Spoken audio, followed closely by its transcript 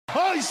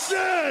I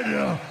said,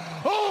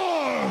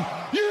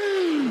 are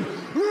you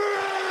ready?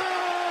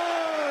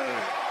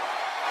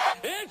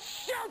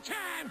 It's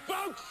showtime,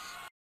 folks!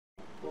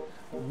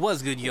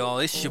 What's good, y'all?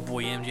 It's your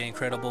boy MJ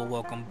Incredible.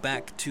 Welcome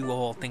back to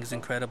All Things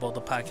Incredible, the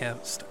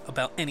podcast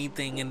about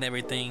anything and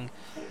everything.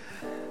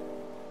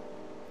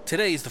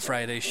 Today's the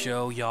Friday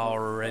show. Y'all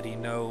already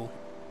know.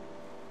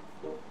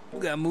 We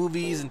got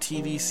movies and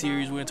TV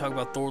series. We're going to talk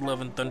about Thor,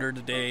 Love, and Thunder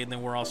today, and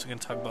then we're also going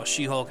to talk about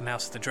She-Hulk and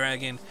House of the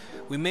Dragon.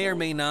 We may or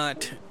may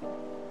not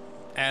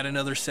add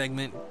another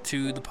segment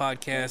to the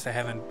podcast. I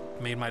haven't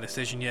made my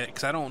decision yet,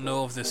 because I don't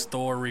know if this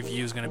Thor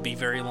review is going to be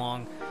very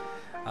long.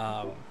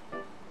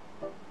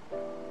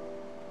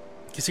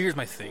 Because here's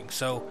my thing.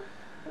 So,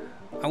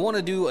 I want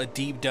to do a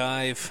deep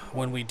dive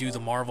when we do the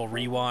Marvel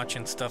rewatch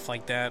and stuff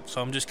like that.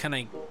 So, I'm just kind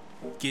of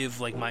give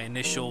like my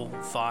initial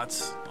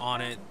thoughts on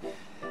it.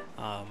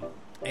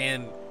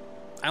 And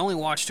I only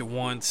watched it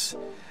once.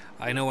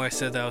 I know I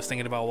said that I was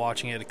thinking about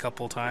watching it a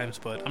couple times,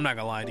 but I'm not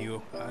going to lie to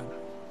you.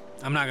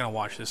 I'm not going to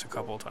watch this a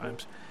couple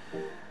times.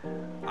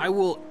 I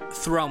will,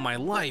 throughout my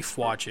life,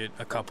 watch it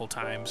a couple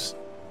times.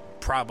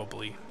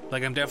 Probably.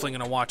 Like, I'm definitely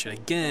going to watch it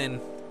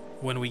again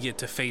when we get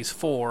to Phase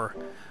 4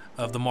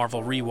 of the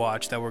Marvel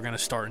rewatch that we're going to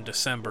start in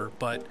December.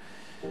 But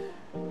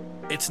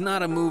it's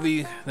not a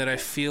movie that I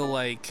feel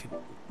like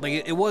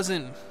it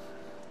wasn't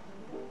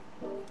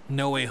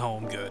No Way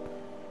Home good.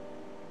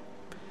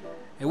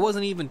 It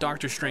wasn't even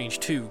Doctor Strange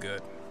 2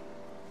 good.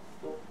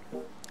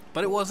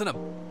 But it wasn't a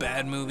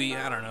bad movie.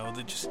 I don't know.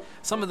 Just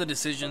some of the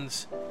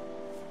decisions,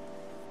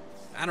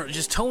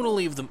 just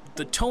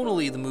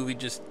tonally the movie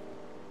just,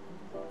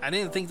 I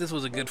didn't think this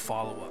was a good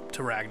follow-up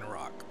to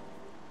Ragnarok.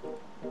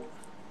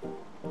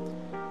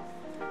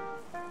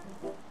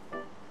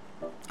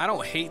 I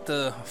don't hate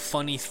the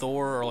funny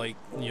Thor or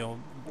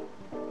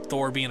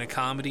Thor being a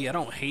comedy. I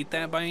don't hate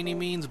that by any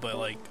means, but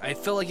I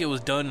feel like it was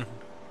done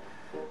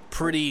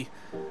pretty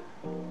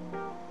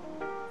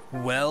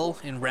well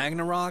in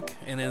Ragnarok,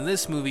 and in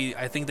this movie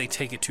I think they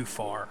take it too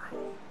far.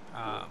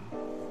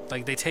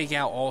 They take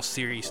out all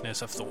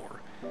seriousness of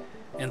Thor,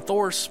 and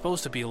Thor's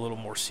supposed to be a little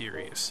more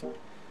serious.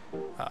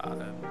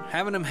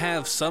 Having him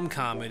have some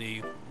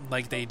comedy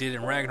like they did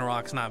in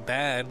Ragnarok's not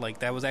bad.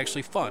 That was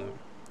actually fun.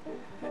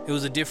 It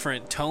was a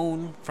different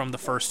tone from the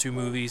first two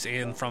movies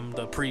and from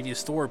the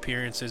previous Thor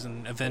appearances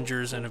in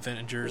Avengers and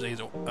Avengers Age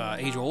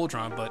of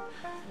Ultron, but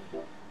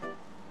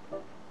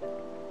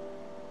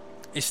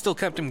it still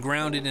kept him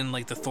grounded in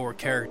the Thor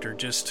character,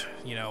 just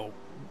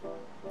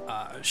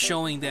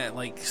showing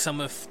that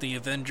some of the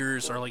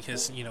Avengers or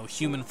his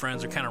human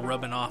friends are kind of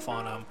rubbing off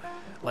on him,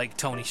 like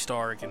Tony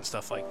Stark and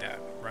stuff like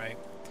that, right?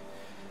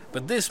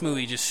 But this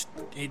movie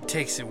it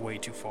takes it way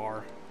too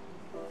far.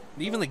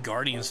 Even the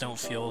Guardians don't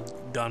feel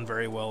done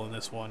very well in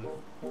this one,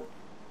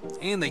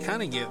 and they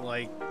kind of get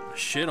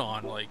shit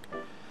on.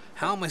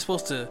 How am I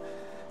supposed to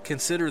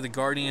consider the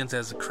Guardians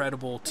as a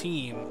credible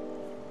team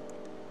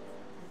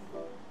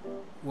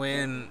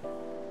when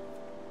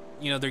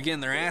they're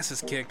getting their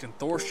asses kicked and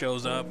Thor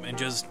shows up and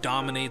just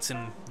dominates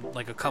in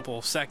a couple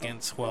of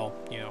seconds, a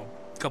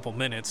couple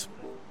minutes,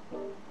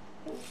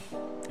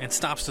 and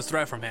stops the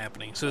threat from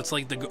happening? So it's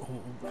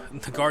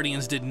the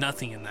Guardians did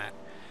nothing in that.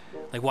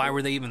 Why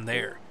were they even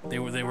there? They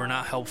were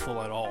not helpful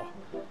at all.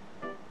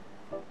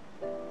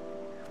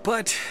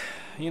 But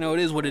it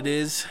is what it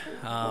is.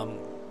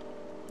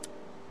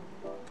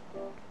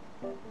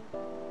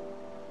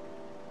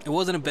 It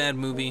wasn't a bad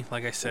movie,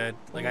 like I said.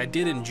 I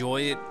did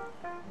enjoy it.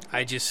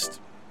 I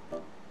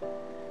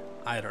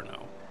don't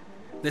know.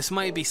 This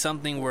might be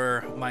something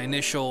where my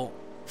initial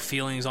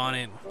feelings on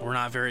it were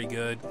not very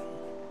good.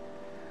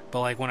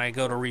 But when I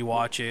go to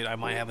rewatch it, I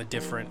might have a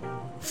different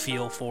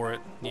feel for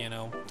it, It's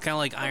kind of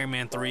like Iron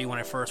Man 3. When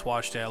I first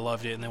watched it, I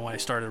loved it. And then when I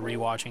started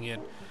rewatching it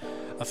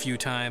a few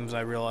times,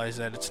 I realized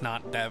that it's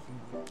not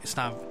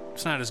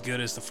as good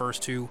as the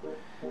first two.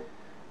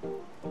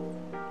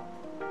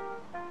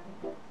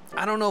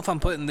 I don't know if I'm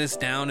putting this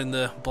down in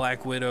the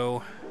Black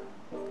Widow,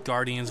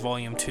 Guardians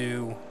Volume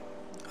 2,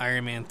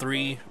 Iron Man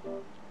 3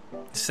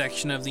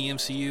 section of the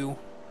MCU,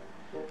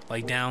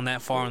 down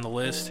that far on the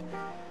list.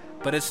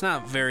 But it's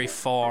not very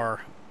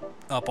far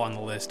up on the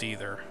list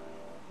either.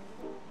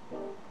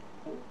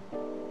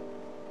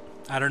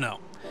 I don't know.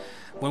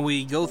 When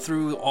we go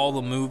through all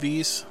the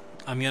movies,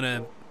 I'm going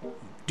to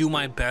do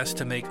my best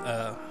to make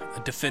a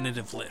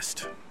definitive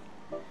list.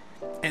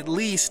 At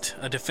least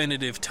a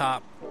definitive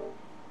top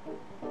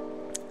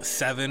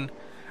 7,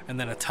 and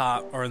then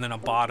a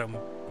bottom,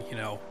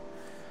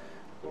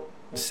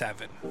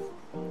 7.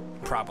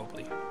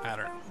 Probably. I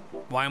don't know.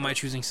 Why am I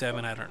choosing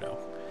 7? I don't know.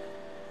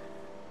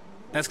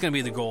 That's going to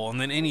be the goal. And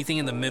then anything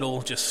in the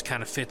middle just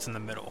kind of fits in the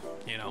middle,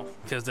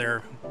 because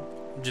they're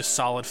just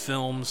solid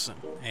films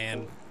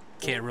and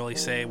can't really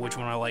say which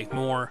one I like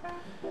more,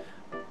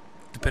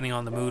 depending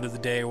on the mood of the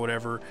day or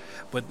whatever.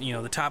 But,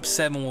 the top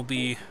 7 will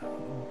be,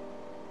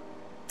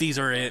 these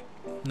are it,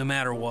 no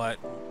matter what,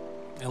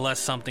 unless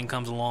something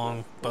comes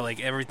along.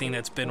 But, everything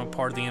that's been a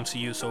part of the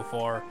MCU so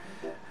far,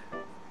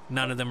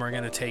 none of them are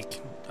going to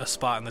take a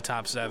spot in the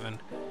top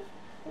 7.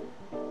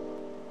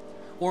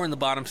 or in the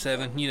bottom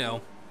 7, you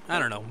know, I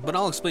don't know. But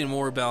I'll explain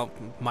more about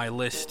my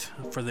list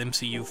for the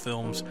MCU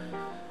films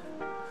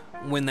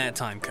when that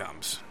time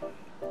comes.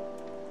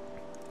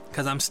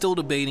 Because I'm still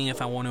debating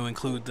if I want to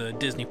include the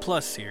Disney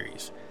Plus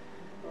series.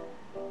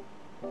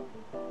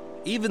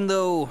 Even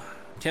though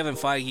Kevin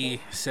Feige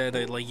said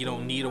that, like, you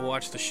don't need to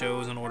watch the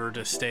shows in order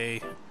to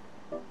stay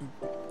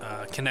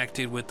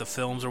connected with the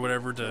films or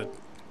whatever to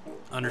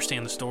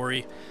understand the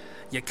story,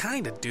 you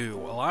kind of do.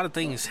 A lot of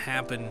things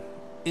happen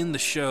in the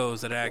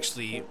shows that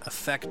actually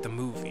affect the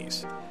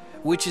movies,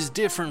 which is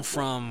different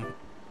from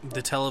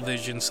the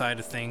television side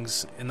of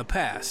things in the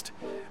past.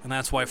 And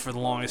that's why for the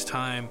longest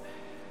time,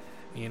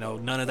 you know,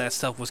 none of that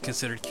stuff was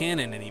considered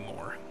canon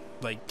anymore.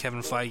 Like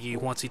Kevin Feige,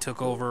 once he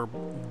took over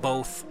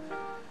both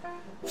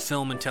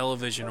film and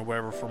television or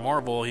whatever for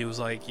Marvel, he was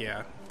like,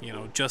 yeah, you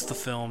know, just the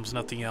films,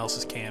 nothing else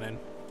is canon.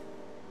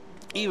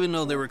 Even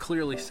though they were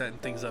clearly setting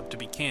things up to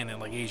be canon,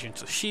 like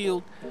Agents of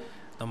S.H.I.E.L.D.,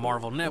 the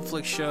Marvel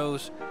Netflix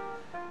shows.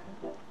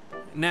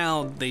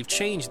 Now they've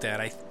changed that.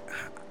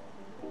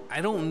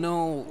 I don't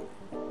know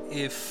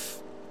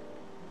if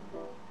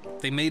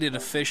they made it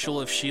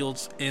official if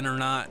S.H.I.E.L.D's in or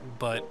not,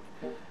 but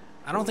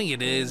I don't think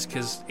it is,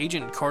 because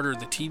Agent Carter,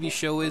 the TV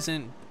show,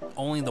 isn't.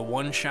 Only the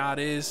one shot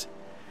is.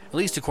 At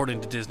least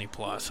according to Disney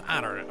Plus.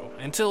 I don't know.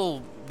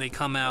 Until they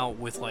come out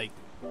with, like,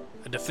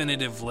 a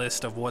definitive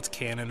list of what's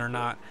canon or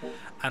not,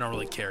 I don't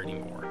really care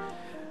anymore.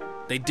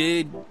 They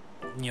did,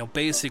 you know,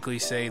 basically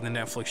say the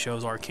Netflix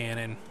shows are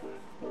canon,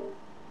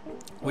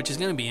 which is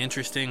going to be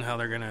interesting how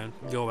they're going to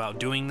go about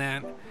doing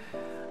that.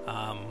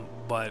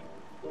 But,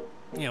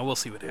 you know, we'll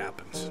see what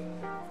happens.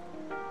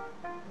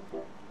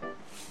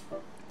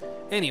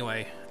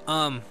 Anyway,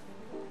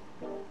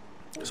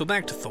 so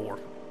back to Thor.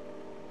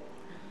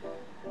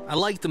 I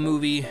like the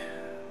movie,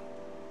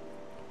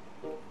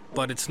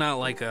 but it's not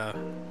like a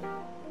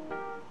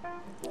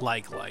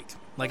like.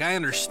 Like, I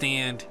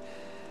understand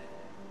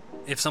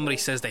if somebody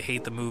says they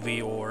hate the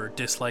movie or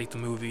dislike the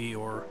movie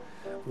or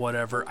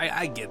whatever.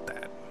 I get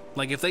that.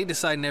 Like, if they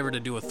decide never to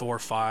do a Thor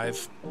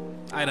 5,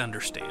 I'd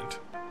understand.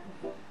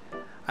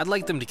 I'd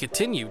like them to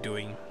continue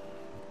doing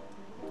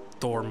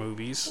Thor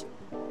movies.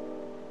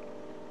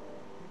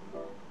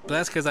 But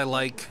that's because I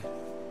like,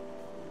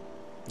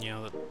 you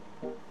know,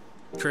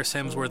 Chris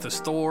Hemsworth as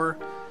Thor.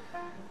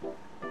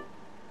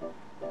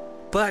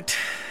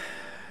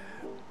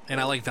 And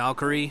I like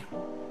Valkyrie.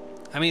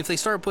 I mean, if they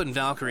start putting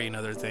Valkyrie in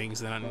other things,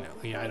 then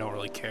I don't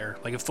really care.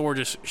 Like, if Thor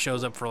just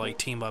shows up for, like,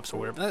 team-ups or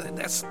whatever,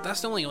 that's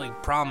the only,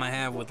 like, problem I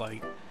have with,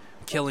 like,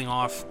 killing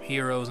off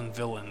heroes and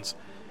villains,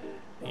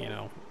 you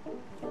know.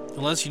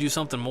 Unless you do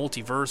something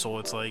multiversal,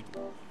 it's like,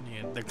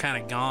 you know, they're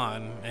kind of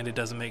gone, and it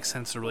doesn't make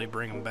sense to really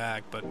bring them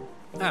back, but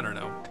I don't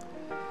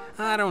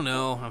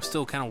know. I'm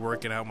still kind of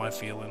working out my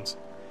feelings.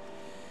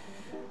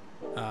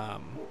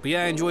 But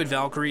yeah, I enjoyed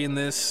Valkyrie in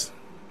this.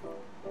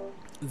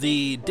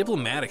 The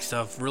diplomatic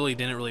stuff really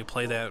didn't really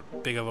play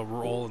that big of a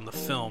role in the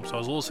film, so I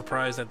was a little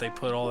surprised that they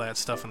put all that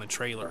stuff in the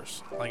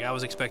trailers. Like, I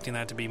was expecting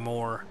that to be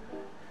more.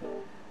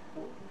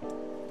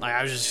 Like,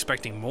 I was just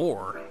expecting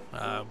more,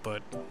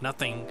 but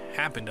nothing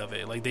happened of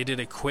it. Like, they did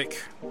a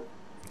quick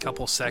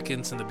couple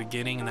seconds in the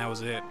beginning, and that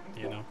was it,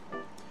 you know.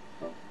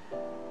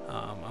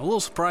 I'm a little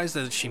surprised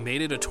that she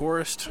made it a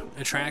tourist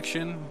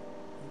attraction.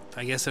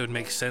 I guess it would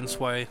make sense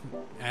why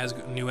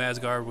New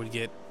Asgard would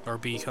get or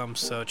become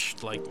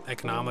such, like,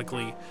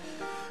 economically,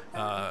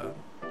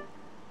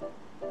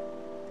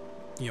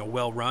 you know,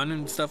 well run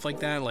and stuff like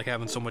that, like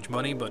having so much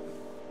money. But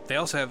they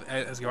also have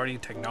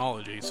Asgardian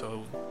technology,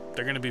 so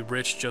they're going to be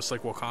rich just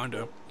like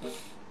Wakanda.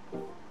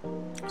 So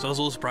I was a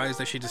little surprised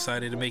that she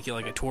decided to make it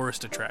like a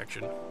tourist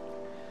attraction.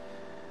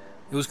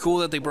 It was cool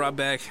that they brought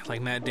back,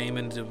 like, Matt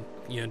Damon to,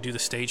 you know, do the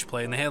stage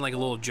play, and they had, like, a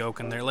little joke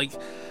in there. Like,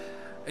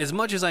 as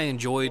much as I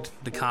enjoyed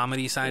the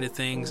comedy side of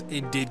things,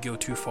 it did go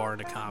too far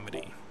into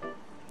comedy.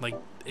 Like,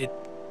 it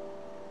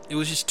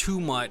was just too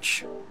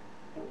much,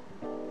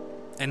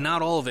 and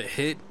not all of it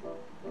hit.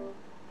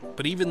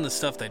 But even the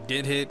stuff that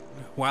did hit,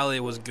 while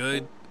it was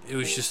good, it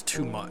was just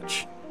too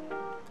much.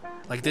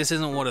 Like, this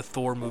isn't what a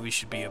Thor movie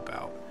should be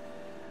about.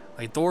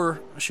 Like,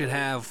 Thor should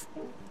have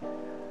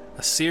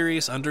a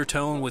serious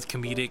undertone with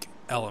comedic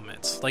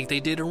elements, like they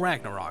did in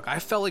Ragnarok. I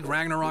felt like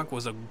Ragnarok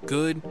was a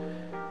good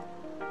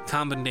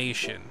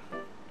combination.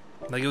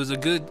 Like, it was a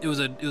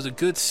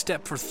good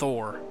step for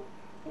Thor.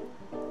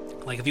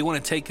 Like, if you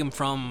want to take him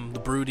from the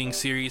brooding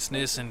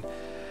seriousness and,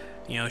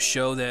 you know,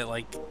 show that,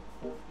 like,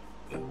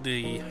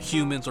 the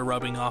humans are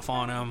rubbing off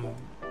on him,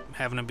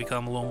 having him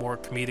become a little more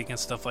comedic and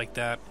stuff like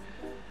that,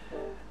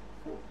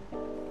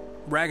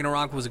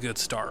 Ragnarok was a good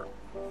start.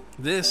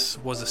 This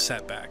was a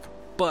setback,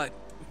 but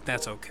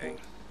that's okay.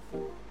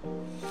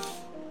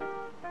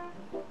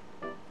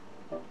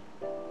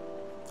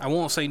 I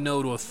won't say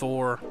no to a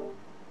Thor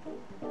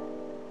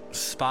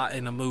spot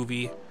in a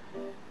movie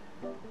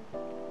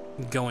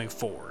going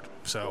forward.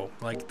 So,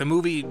 like, the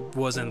movie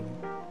wasn't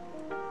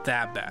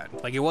that bad.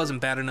 Like, it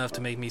wasn't bad enough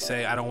to make me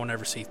say I don't want to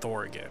ever see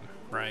Thor again,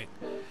 right?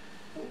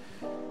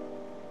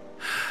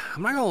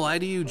 I'm not gonna lie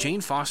to you, Jane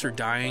Foster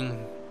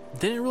dying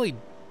didn't really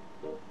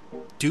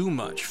do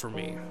much for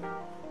me.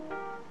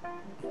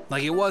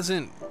 Like, it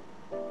wasn't...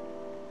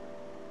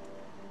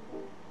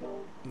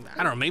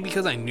 I don't know, maybe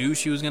because I knew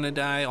she was gonna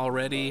die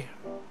already.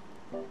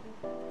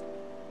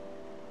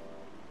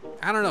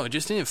 I don't know, it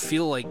just didn't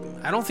feel like...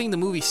 I don't think the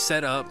movie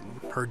set up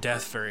her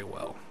death very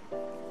well.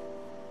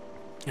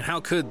 And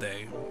how could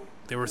they?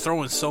 They were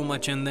throwing so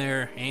much in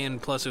there,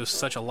 and plus it was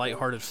such a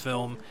lighthearted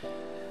film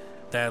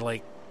that,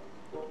 like,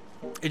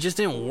 it just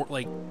didn't work.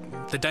 Like,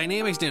 the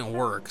dynamics didn't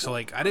work. So,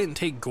 like, I didn't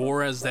take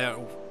gore as that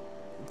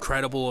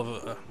credible of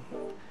a...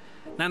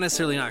 Not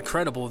necessarily not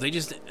credible. They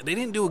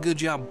didn't do a good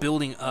job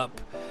building up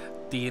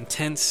the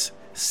intense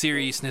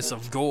seriousness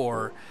of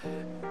Gore,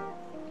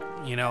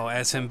 you know,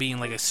 as him being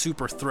like a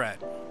super threat.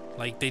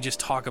 Like, they just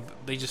talk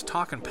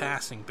in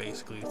passing,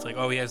 basically. It's like,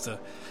 oh, he has the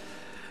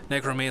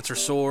necromancer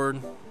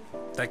sword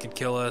that could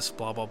kill us,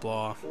 blah blah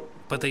blah.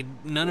 But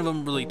none of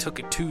them really took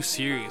it too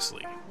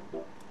seriously.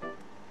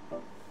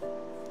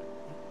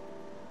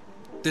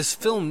 This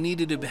film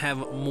needed to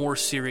have a more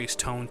serious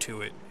tone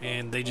to it,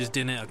 and they just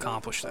didn't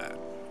accomplish that,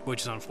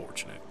 which is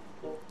unfortunate.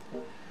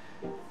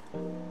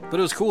 But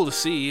it was cool to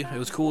see. It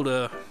was cool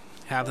to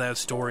have that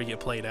story get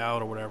played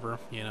out or whatever,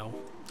 you know.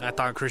 I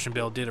thought Christian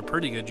Bale did a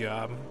pretty good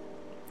job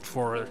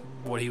for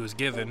what he was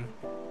given.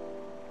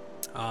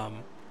 I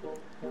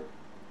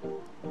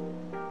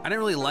didn't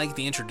really like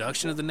the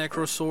introduction of the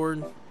Necro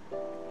Sword,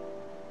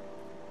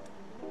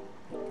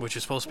 which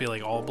is supposed to be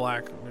like all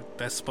black.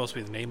 That's supposed to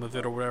be the name of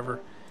it or whatever.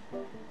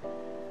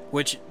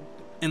 Which,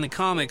 in the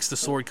comics, the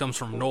sword comes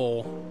from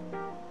Null,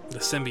 the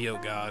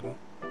symbiote god.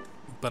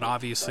 But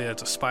obviously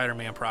that's a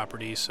Spider-Man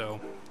property,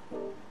 so...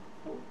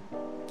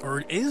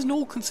 Or is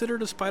Null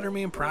considered a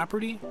Spider-Man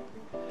property?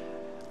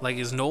 Like,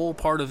 is Null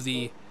part of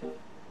the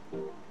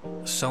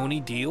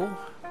Sony deal?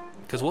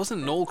 Because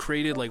wasn't Null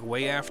created, like,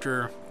 way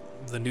after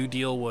the new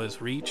deal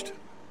was reached?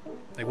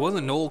 Like,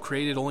 wasn't Null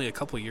created only a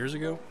couple years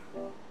ago?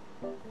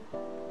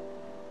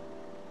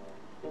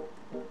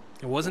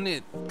 And wasn't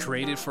it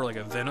created for, like,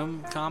 a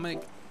Venom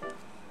comic?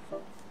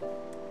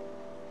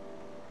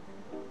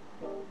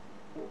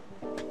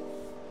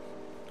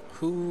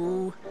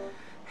 Who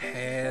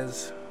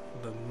has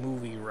the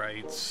movie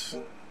rights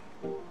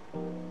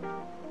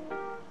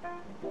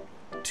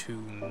to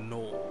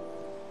Null?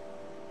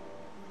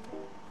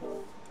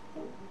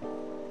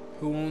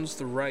 Who owns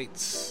the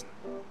rights?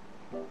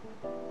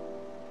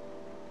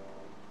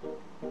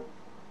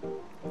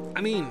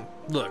 I mean,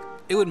 look,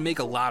 it would make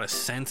a lot of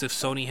sense if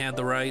Sony had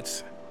the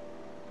rights,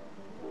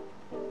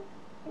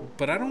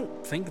 but I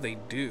don't think they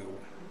do.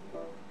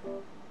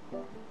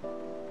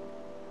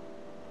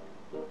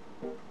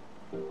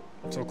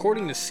 So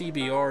according to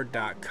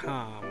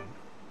CBR.com,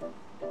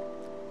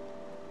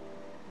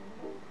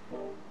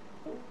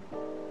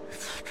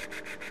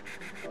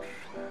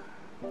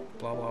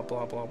 blah blah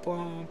blah blah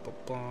blah blah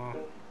blah.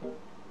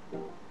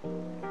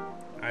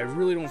 I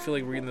really don't feel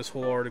like reading this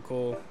whole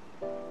article.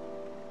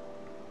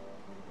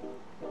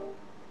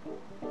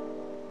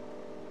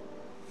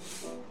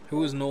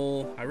 Who is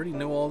Null? I already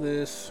know all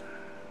this.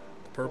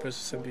 The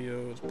purpose of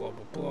symbiotes, blah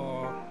blah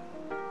blah.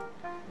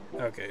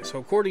 Okay, so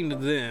according to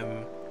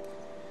them,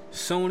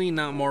 Sony,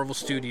 not Marvel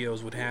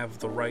Studios, would have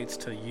the rights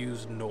to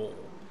use Null.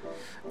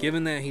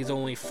 Given that he's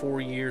only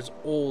 4 years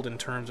old in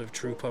terms of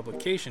true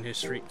publication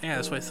history, yeah,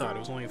 that's what I thought, it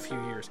was only a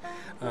few years.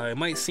 It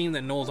might seem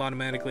that Null's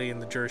automatically in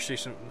the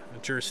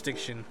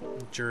jurisdiction,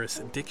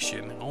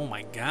 oh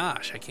my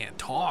gosh, I can't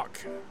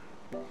talk,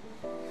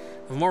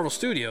 of Marvel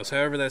Studios.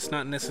 However, that's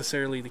not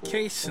necessarily the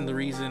case, and the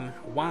reason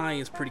why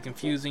is pretty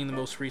confusing. The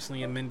most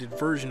recently amended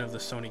version of the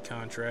Sony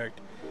contract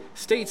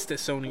states that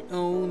Sony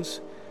owns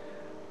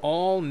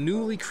all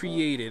newly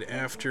created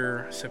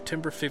after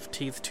September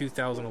 15th,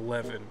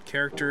 2011,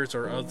 characters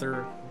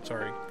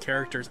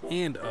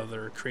and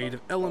other creative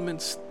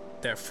elements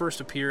that first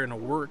appear in a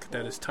work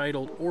that is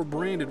titled or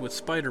branded with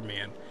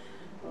Spider-Man,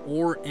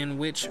 or in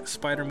which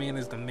Spider-Man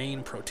is the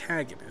main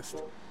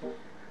protagonist.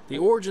 The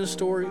origin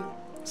story,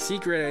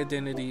 secret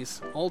identities,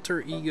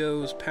 alter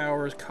egos,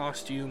 powers,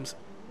 costumes,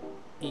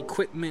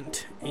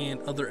 equipment,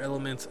 and other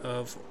elements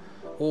of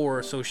or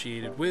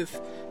associated with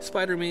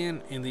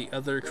Spider-Man and the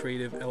other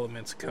creative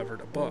elements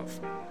covered above.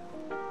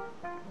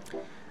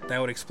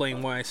 That would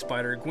explain why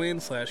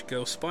Spider-Gwen /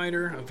 Ghost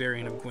Spider, a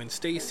variant of Gwen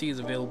Stacy, is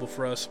available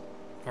for use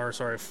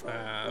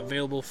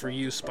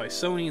by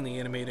Sony in the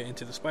animated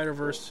Into the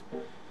Spider-Verse.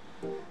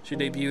 She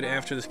debuted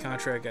after this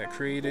contract got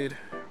created,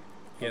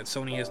 yet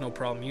Sony has no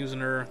problem using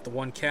her. The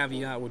one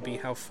caveat would be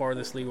how far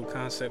this legal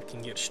concept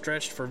can get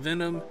stretched for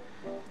Venom.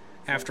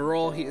 After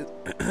all, he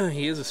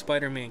is a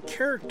Spider-Man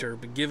character,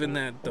 but given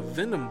that the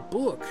Venom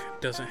book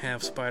doesn't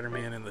have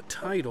Spider-Man in the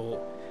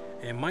title,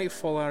 it might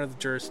fall out of the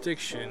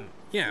jurisdiction,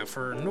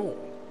 for Null.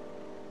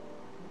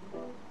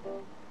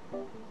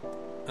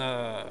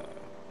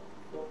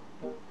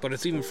 But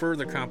it's even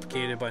further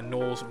complicated by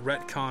Null's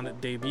retcon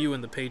debut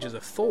in the pages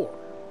of Thor.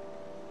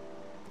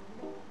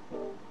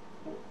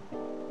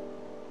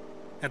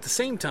 At the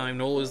same time,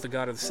 Null is the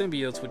god of the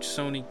symbiotes, which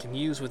Sony can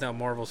use without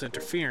Marvel's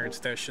interference.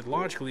 That should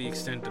logically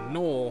extend to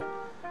Null,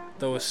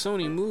 though a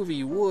Sony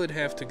movie would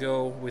have to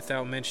go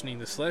without mentioning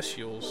the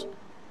Celestials.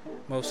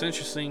 Most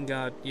interesting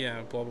got,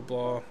 blah blah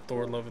blah,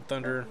 Thor Love and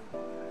Thunder.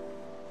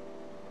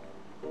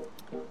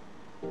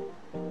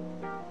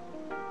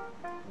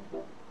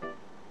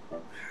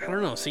 I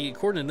don't know, see,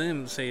 according to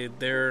them, say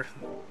the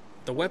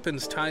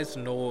weapons ties to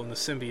Noel and the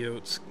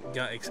symbiotes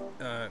got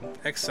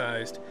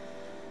excised,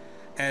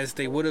 as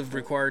they would have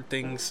required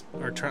things,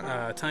 or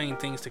tying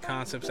things to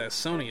concepts that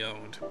Sony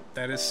owned.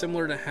 That is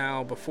similar to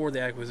how, before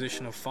the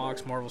acquisition of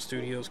Fox, Marvel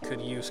Studios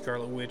could use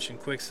Scarlet Witch and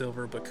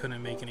Quicksilver, but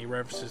couldn't make any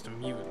references to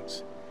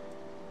mutants.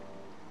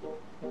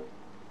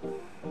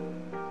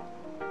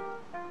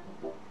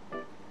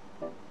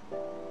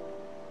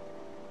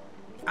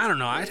 I don't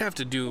know, I'd have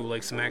to do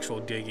like some actual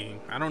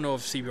digging. I don't know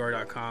if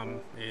CBR.com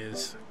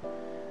is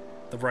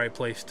the right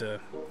place to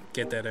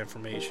get that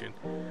information.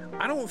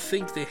 I don't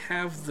think they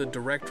have the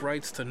direct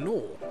rights to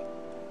Noel,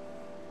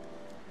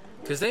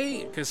 because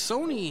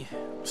Sony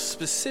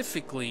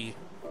specifically,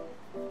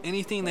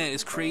 anything that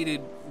is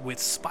created with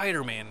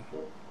Spider-Man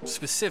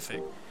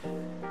specific,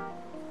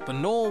 but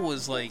Noel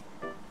was like,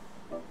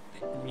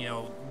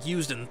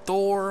 used in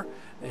Thor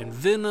and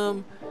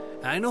Venom.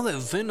 And I know that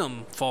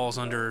Venom falls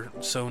under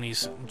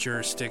Sony's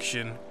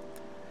jurisdiction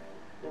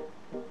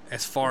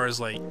as far as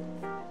like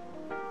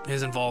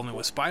his involvement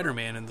with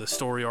Spider-Man and the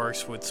story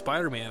arcs with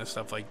Spider-Man and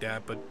stuff like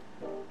that. But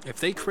if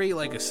they create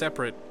like a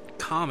separate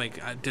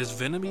comic, does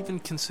Venom even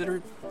consider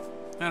it?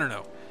 I don't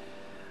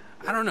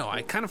know.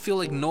 I kind of feel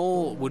like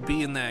Noel would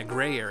be in that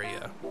gray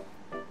area.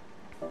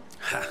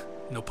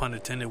 No pun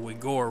intended with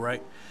gore,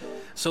 right?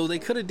 So they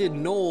could have did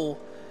Noel.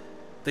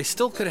 They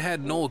still could have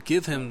had Noel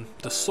give him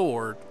the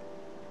sword,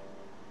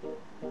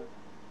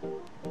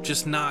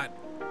 just not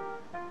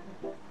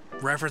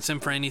reference him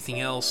for anything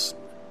else,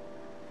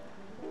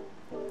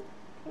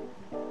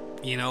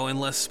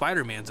 unless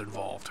Spider-Man's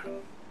involved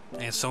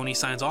and Sony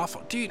signs off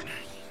on. Dude,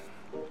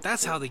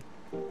 that's how they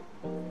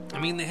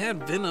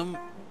had Venom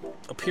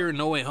appear in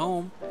No Way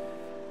Home.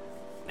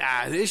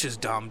 It's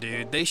just dumb,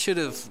 dude. They should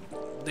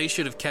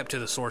have kept to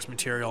the source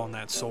material on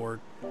that sword.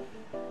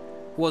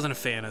 Wasn't a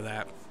fan of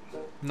that.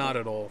 Not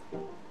at all.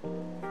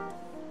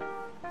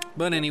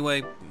 But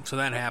anyway, so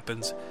that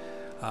happens.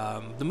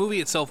 The movie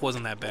itself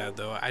wasn't that bad,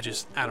 though. I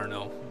don't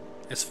know.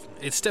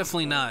 It's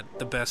definitely not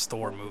the best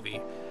Thor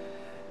movie.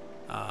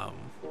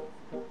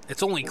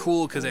 It's only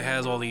cool because it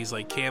has all these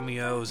like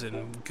cameos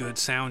and good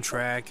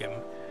soundtrack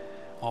and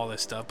all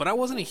this stuff. But I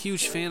wasn't a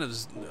huge fan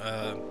of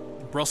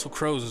Russell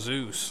Crowe's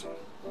Zeus.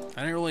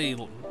 I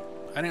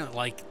didn't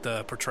like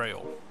the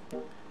portrayal.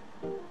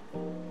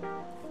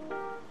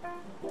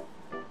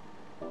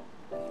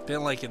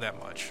 Didn't like it that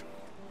much.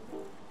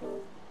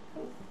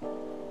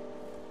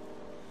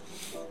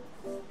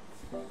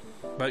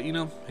 But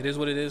it is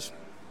what it is.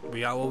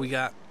 We got what we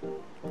got.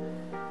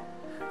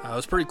 It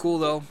was pretty cool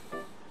though.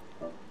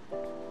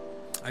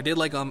 I did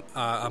like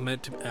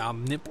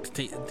Omnipotent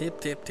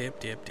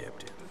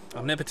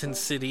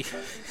City.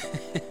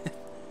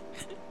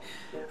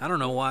 I don't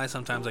know why.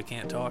 Sometimes I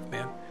can't talk,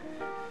 man.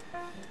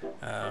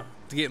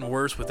 It's getting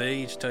worse with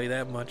age, tell you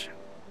that much.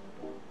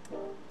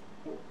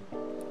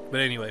 But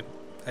anyway,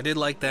 I did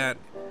like that.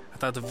 I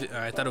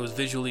thought it was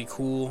visually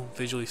cool,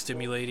 visually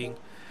stimulating.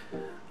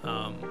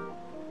 I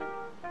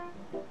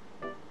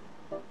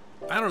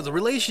don't know, the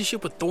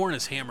relationship with Thor and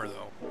his hammer,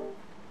 though.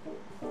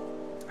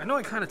 I know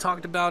I kind of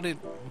talked about it,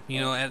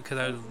 because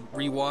I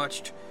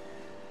rewatched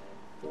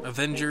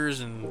Avengers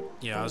and,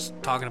 I was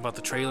talking about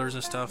the trailers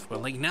and stuff.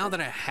 But, like, now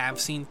that I have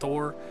seen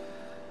Thor,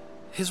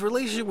 his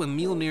relationship with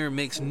Mjolnir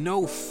makes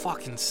no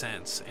fucking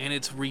sense. And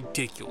it's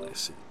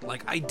ridiculous.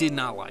 Like, I did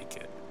not like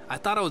it. I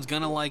thought I was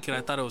gonna like it.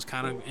 I thought it was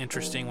kind of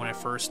interesting when I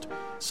first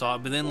saw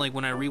it. But then, like,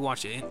 when I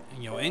rewatched it,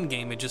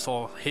 Endgame, it just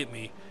all hit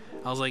me.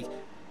 I was like,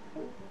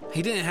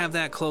 he didn't have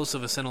that close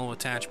of a sentimental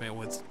attachment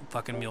with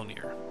fucking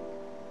Mjolnir.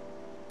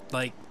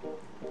 Like,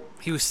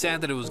 he was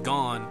sad that it was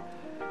gone,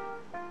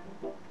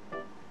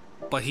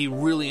 but he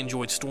really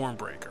enjoyed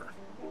Stormbreaker.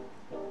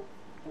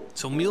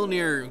 So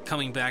Mjolnir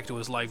coming back to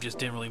his life just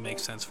didn't really make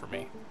sense for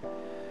me.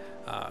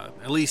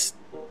 At least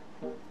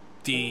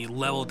the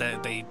level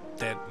that they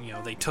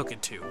took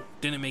it to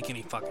didn't make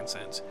any fucking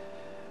sense.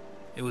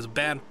 It was a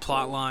bad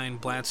plot line,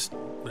 it's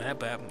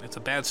a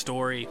bad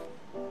story.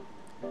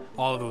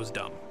 All of it was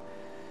dumb.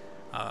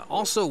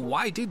 Also,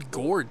 why did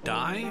Gore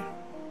die?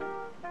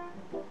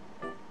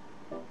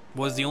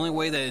 Was the only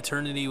way that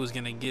Eternity was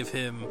going to give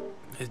him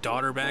his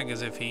daughter back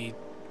as if he,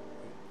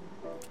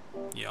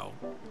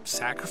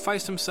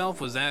 sacrificed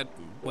himself? Was that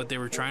what they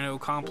were trying to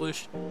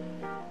accomplish?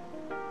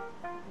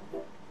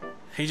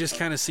 He just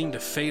kind of seemed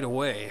to fade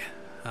away.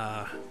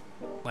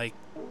 Like,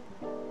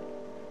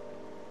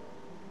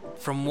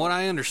 from what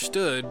I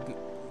understood,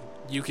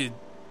 you could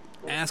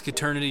ask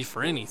Eternity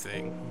for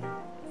anything.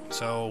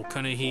 So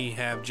couldn't he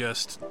have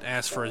just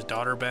asked for his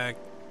daughter back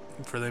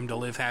for them to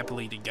live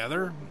happily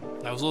together?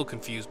 I was a little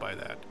confused by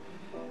that.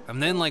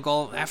 And then, like,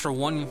 after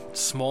one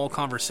small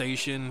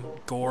conversation,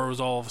 Gore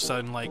was all of a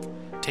sudden like,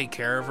 take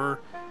care of her.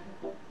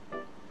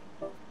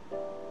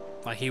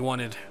 Like, he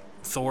wanted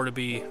Thor to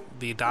be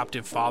the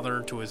adoptive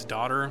father to his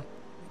daughter,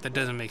 that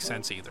doesn't make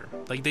sense either.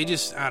 Like, they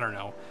just, I don't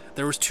know.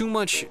 There was too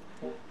much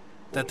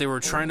that they were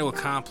trying to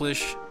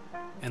accomplish,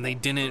 and they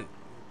didn't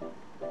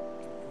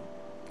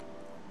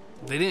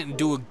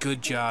do a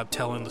good job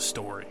telling the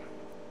story.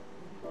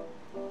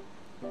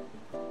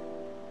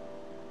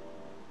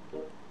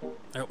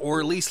 Or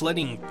at least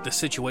letting the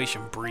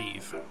situation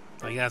breathe.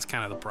 Like, that's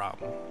kind of the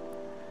problem.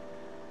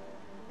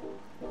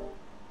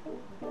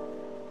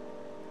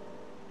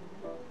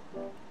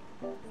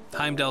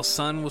 Heimdall's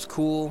son was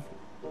cool.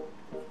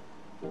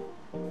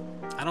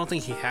 I don't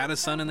think he had a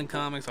son in the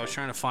comics. I was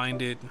trying to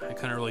find it. I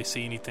couldn't really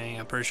see anything.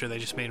 I'm pretty sure they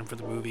just made him for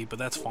the movie, but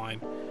that's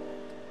fine.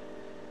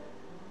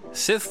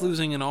 Sif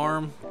losing an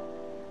arm,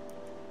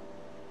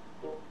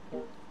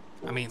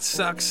 I mean, it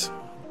sucks,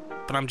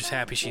 but I'm just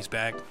happy she's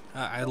back.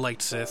 I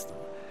liked Sif.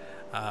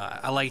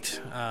 I liked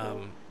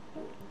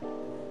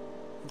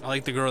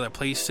the girl that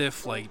plays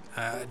Sif, like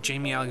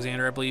Jamie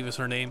Alexander, I believe is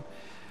her name.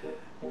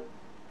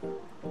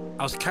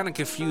 I was kind of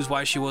confused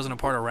why she wasn't a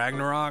part of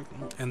Ragnarok,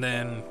 and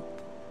then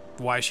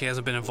why she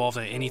hasn't been involved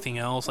in anything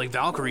else. Like,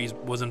 Valkyrie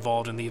was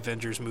involved in the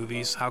Avengers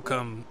movies. How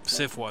come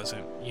Sif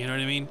wasn't? You know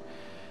what I mean?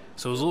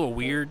 So it was a little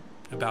weird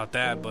about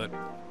that, but,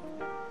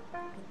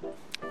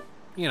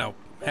 you know,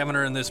 having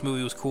her in this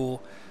movie was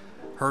cool.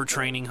 Her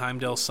training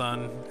Heimdall's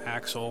son,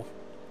 Axel,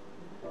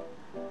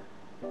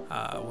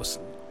 was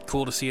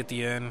cool to see at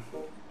the end.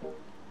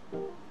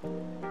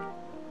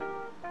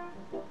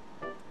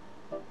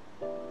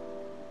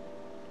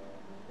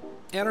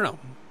 Yeah, I don't know.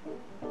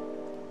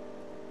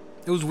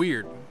 It was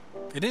weird.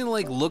 It didn't,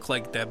 like, look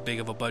like that big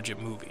of a budget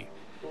movie.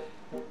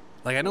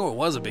 Like, I know it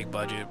was a big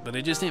budget, but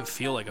it just didn't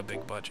feel like a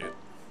big budget.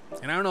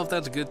 And I don't know if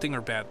that's a good thing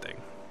or bad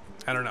thing.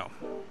 I don't know.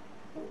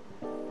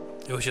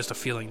 It was just a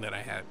feeling that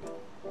I had.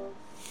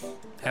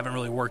 Haven't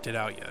really worked it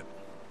out yet.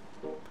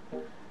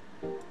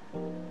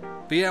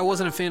 But yeah, I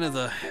wasn't a fan of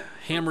the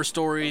Hammer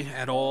story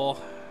at all.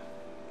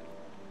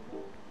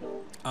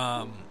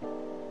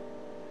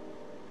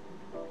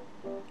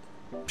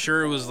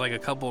 Sure, it was like a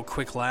couple of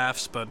quick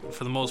laughs, but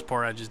for the most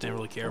part, I just didn't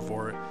really care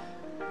for it.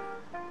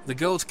 The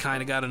goats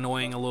kind of got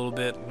annoying a little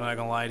bit, I'm not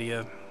gonna lie to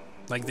you.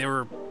 Like, they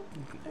were...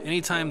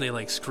 Anytime they,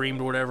 like,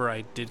 screamed or whatever,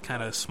 I did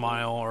kind of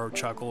smile or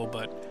chuckle,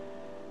 but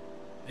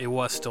it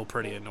was still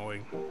pretty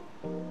annoying.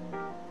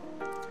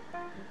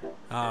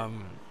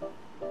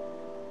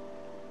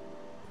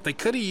 They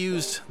could have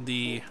used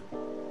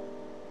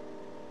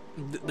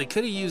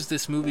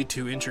this movie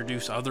to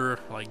introduce other,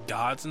 like,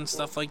 gods and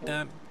stuff like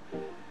that.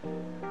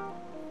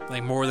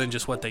 Like, more than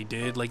just what they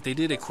did. Like, they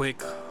did a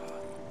quick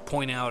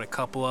point out a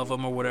couple of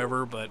them or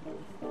whatever, but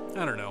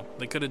I don't know.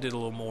 They could have did a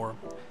little more.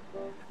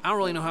 I don't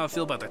really know how I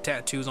feel about the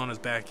tattoos on his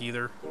back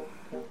either.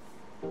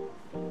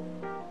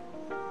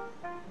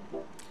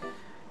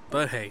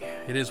 But hey,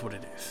 it is what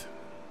it is.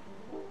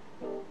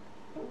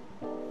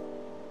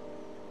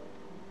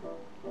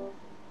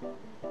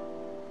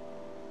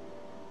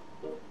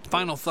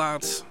 Final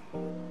thoughts,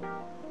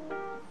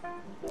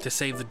 to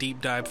save the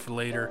deep dive for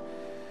later,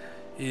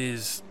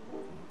 is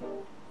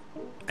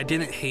I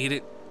didn't hate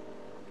it,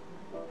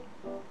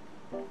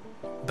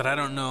 but I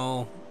don't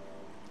know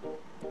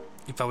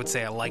if I would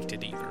say I liked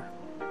it either.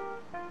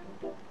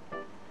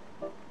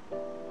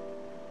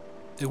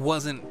 It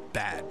wasn't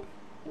bad.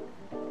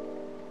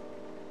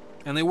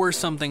 And there were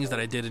some things that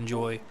I did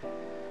enjoy,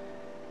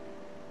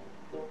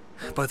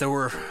 but there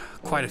were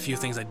quite a few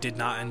things I did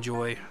not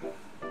enjoy.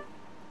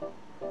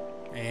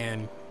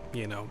 And,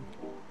 you know,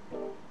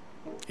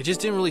 it just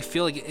didn't really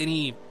feel like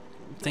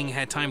anything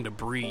had time to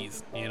breathe,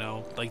 you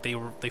know? Like,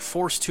 they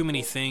forced too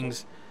many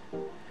things.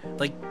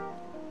 Like,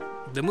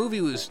 the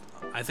movie was,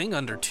 I think,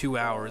 under 2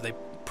 hours.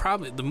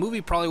 The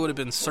movie probably would have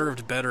been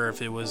served better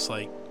if it was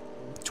like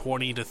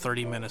 20 to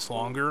 30 minutes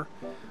longer,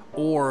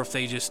 or if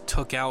they just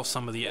took out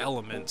some of the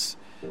elements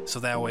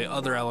so that way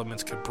other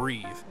elements could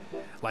breathe,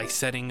 like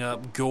setting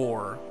up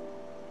Gore.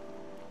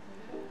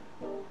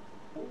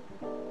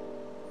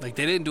 Like,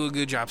 they didn't do a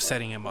good job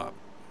setting him up.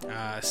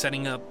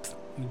 Setting up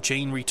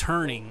Jane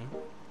returning,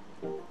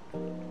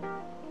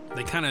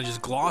 they kind of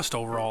just glossed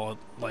over all,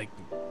 like,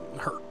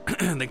 her.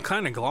 They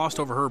kind of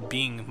glossed over her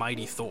being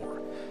Mighty Thor.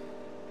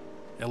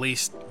 At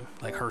least,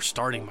 like, her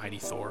starting Mighty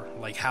Thor.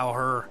 Like,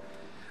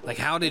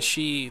 how did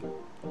she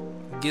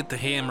get the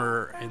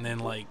hammer, and then,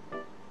 like,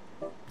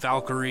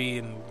 Valkyrie,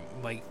 and,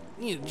 like,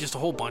 you know, just a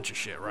whole bunch of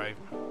shit, right?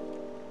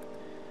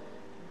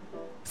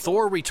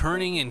 Thor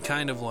returning and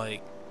kind of,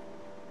 like,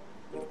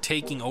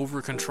 taking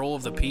over control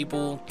of the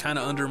people kind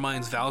of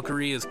undermines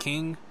Valkyrie as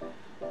king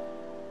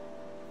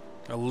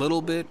a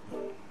little bit.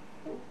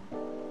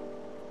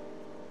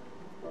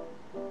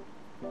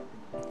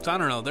 So I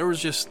don't know, there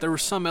were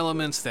some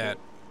elements that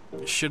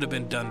should have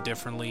been done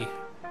differently.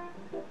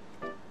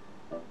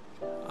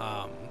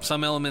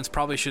 Some elements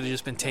probably should have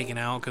just been taken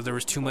out because there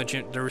was too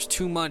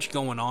much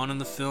going on in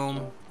the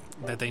film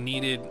that they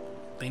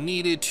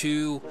needed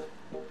to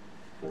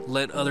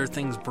let other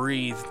things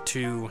breathe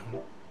to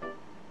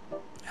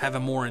have a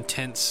more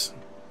intense,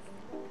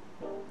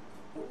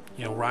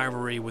 you know,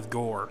 rivalry with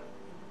Gore,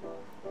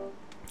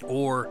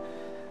 or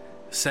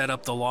set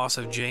up the loss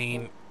of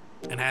Jane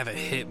and have it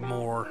hit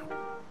more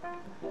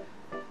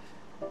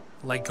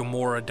like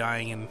Gamora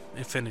dying in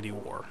Infinity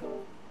War.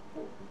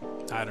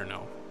 I don't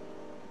know.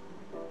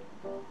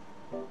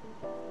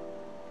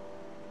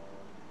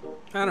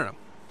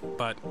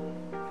 But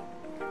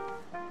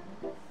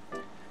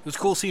it was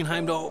cool seeing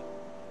Heimdall.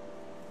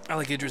 I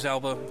like Idris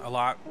Elba a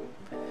lot.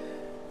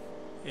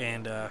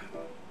 And it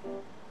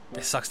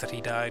sucks that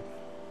he died.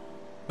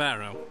 But I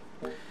don't know.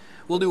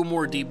 We'll do a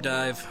more deep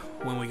dive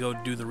when we go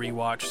do the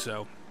rewatch,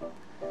 so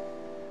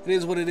it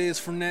is what it is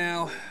for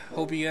now.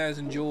 Hope you guys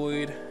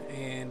enjoyed,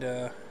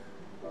 and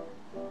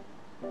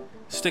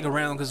stick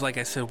around, because like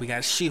I said, we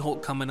got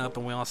She-Hulk coming up,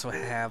 and we also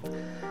have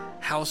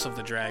House of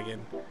the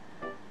Dragon.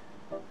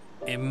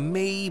 And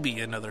maybe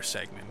another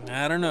segment.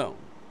 I don't know.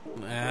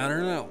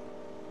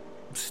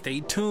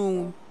 Stay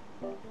tuned.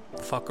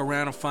 Fuck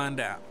around and find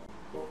out.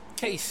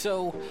 Okay,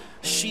 so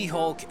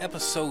She-Hulk,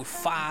 episode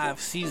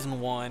 5,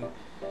 season 1.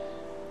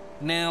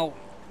 Now,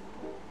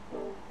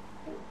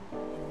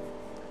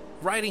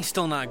 writing's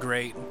still not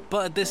great,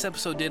 but this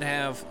episode did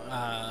have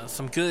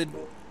some good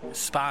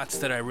spots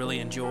that I really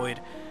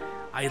enjoyed.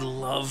 I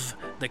love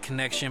the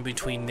connection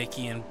between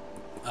Nikki and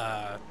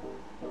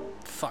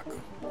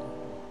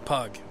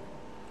Pug,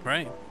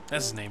 right?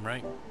 That's his name,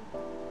 right?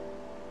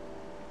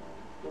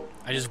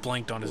 I just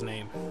blanked on his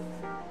name.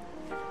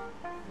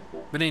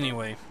 But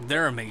anyway,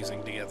 they're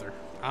amazing together.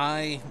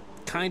 I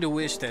kind of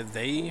wish that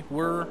they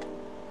were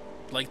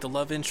like the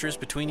love interest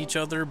between each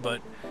other,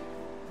 but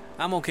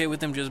I'm okay with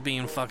them just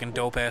being fucking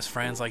dope-ass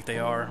friends like they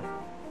are.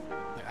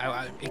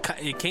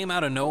 It came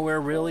out of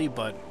nowhere, really,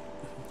 but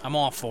I'm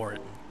all for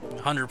it.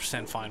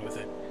 100% fine with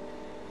it.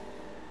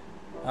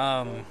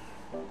 I'm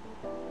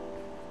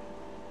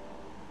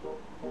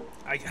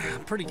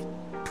pretty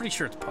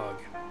sure it's Pug.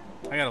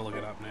 I gotta look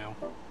it up now.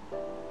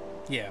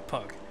 Yeah,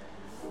 Pug.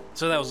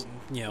 So that was,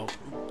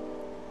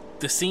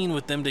 the scene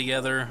with them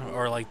together,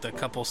 or like the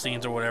couple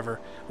scenes or whatever,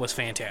 was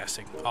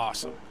fantastic.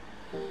 Awesome.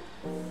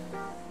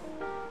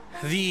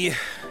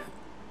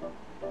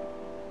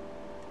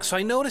 So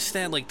I noticed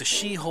that like the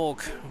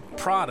She-Hulk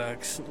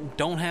products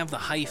don't have the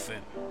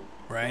hyphen,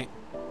 right?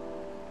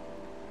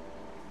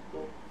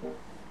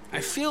 I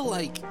feel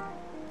like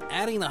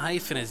adding the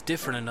hyphen is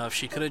different enough.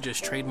 She could have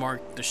just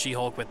trademarked the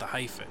She-Hulk with the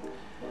hyphen,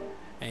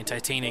 and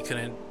Titania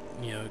couldn't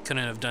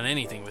have done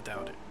anything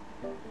without it.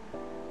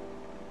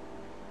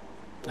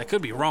 I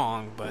could be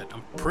wrong, but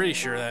I'm pretty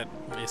sure that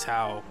is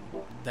how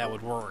that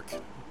would work.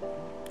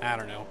 I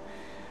don't know.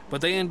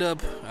 But they end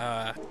up,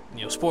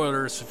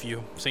 spoilers if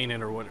you've seen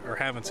it or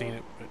haven't seen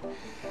it, but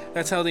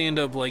that's how they end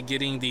up like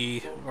getting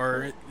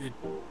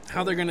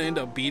how they're going to end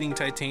up beating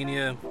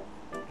Titania,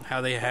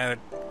 how they had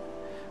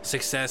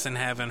success in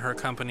having her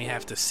company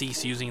have to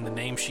cease using the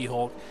name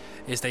She-Hulk,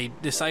 is they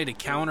decide to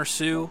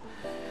countersue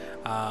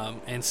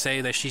and say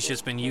that she's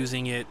just been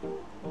using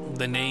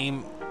the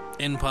name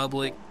in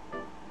public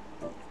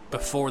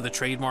before the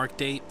trademark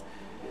date.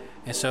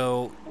 And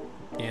so,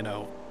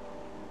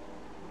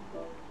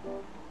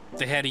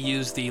 they had to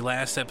use the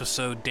last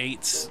episode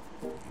dates.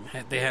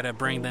 They had to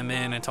bring them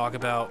in and talk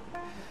about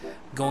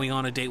going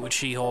on a date with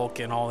She-Hulk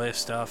and all this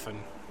stuff, and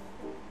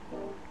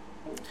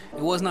it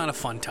was not a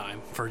fun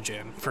time for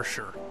Jen, for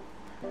sure.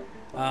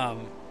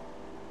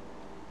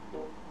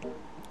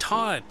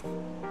 Todd,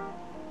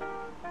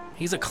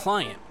 he's a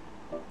client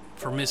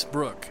for Miss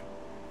Brooke,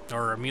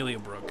 or Amelia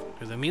Brooke.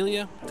 Is it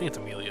Amelia? I think it's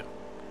Amelia.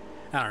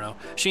 I don't know.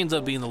 She ends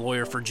up being the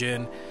lawyer for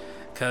Jen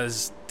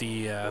because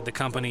the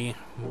company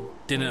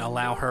didn't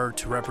allow her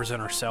to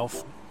represent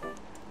herself.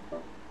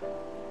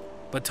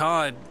 But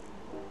Todd,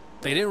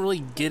 they didn't really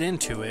get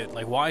into it,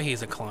 like why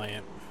he's a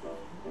client.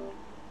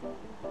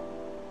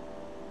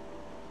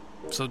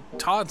 So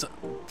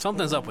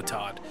something's up with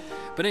Todd.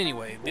 But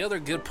anyway, the other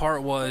good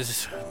part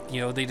was,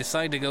 they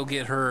decided to go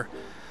get her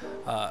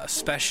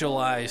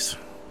specialized,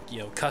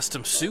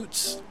 custom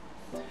suits.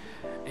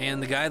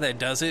 And the guy that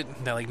does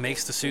it, that like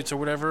makes the suits or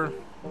whatever,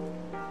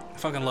 I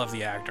fucking love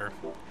the actor.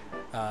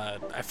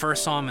 I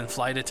first saw him in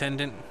Flight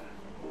Attendant,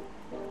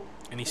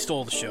 and he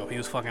stole the show. He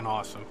was fucking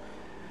awesome.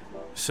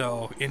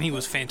 And he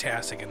was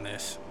fantastic in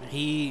this.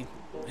 He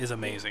is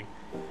amazing.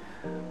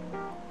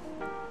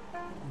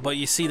 But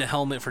you see the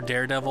helmet for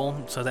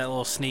Daredevil, so that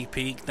little sneak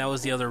peek, that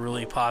was the other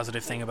really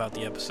positive thing about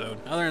the episode.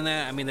 Other than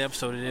that, the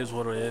episode, it is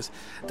what it is.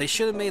 They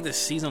should have made this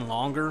season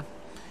longer.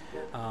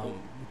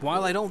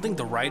 While I don't think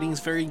the writing's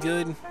very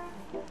good,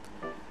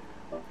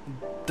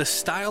 the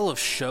style of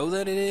show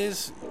that it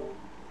is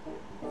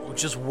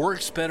just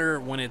works better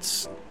when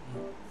it's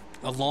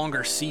a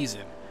longer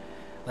season.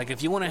 Like,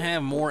 if you want to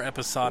have more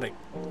episodic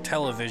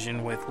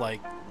television with,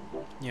 like,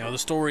 the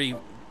story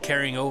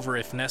carrying over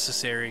if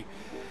necessary,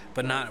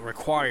 but not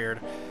required,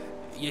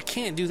 you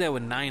can't do that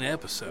with 9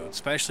 episodes,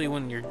 especially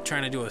when you're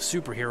trying to do a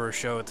superhero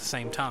show at the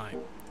same time.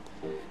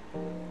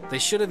 They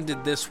should have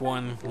did this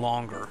one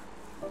longer.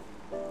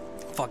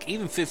 Fuck,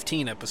 even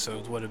 15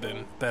 episodes would have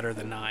been better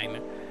than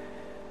 9.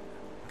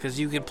 Because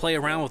you could play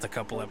around with a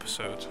couple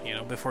episodes,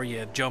 before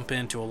you jump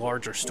into a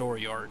larger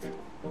story arc.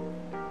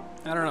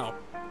 I don't know.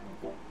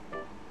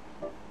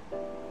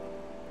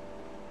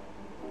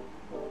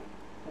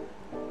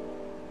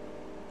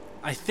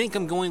 I think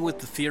I'm going with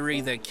the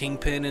theory that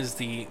Kingpin is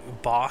the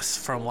boss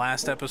from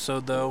last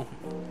episode, though.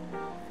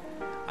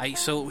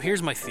 So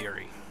here's my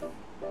theory.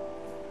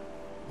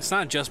 It's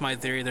not just my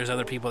theory. There's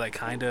other people that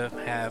kind of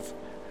have...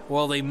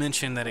 Well, they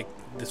mentioned that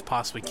it's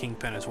possibly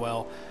Kingpin as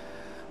well.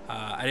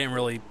 I didn't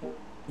really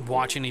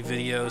watch any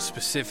videos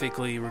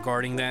specifically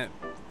regarding that,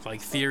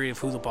 like, theory of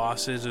who the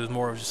boss is. It was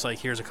more of just like,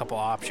 here's a couple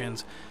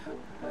options.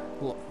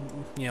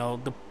 You know,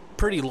 the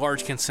pretty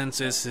large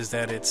consensus is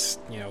that it's,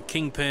 you know,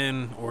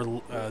 Kingpin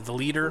or the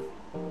leader.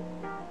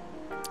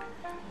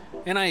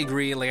 And I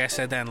agree, like I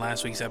said that in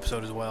last week's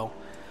episode as well.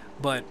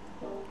 But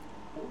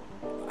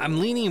I'm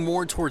leaning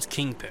more towards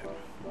Kingpin.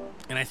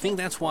 And I think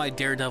that's why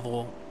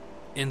Daredevil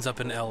ends up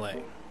in LA,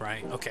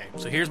 right? Okay,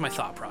 so here's my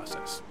thought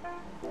process.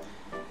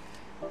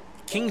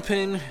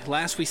 Kingpin,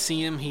 last we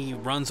see him, he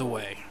runs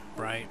away,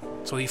 right?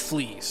 So he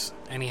flees,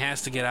 and he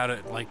has to get out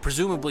of, like,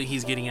 presumably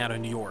he's getting out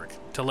of New York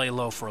to lay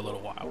low for a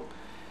little while.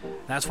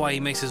 That's why he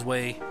makes his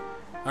way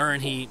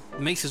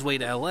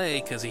to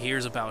LA, because he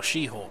hears about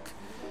She-Hulk.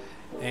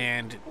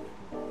 And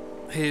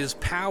his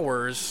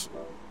powers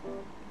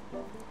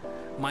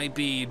might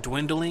be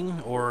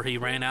dwindling, or he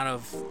ran out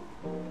of,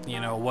 you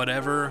know,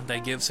 whatever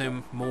that gives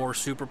him more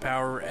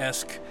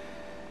superpower-esque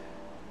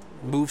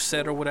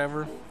moveset or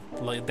whatever,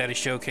 like that is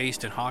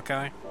showcased in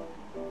Hawkeye.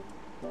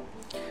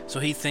 So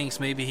he thinks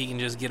maybe he can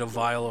just get a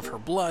vial of her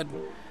blood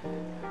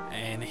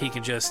and he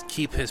can just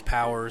keep his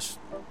powers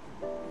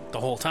the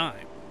whole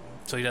time,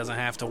 so he doesn't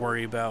have to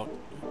worry about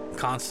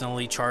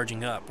constantly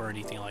charging up or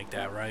anything like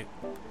that, right?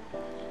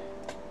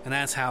 And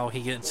that's how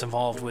he gets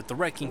involved with the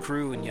Wrecking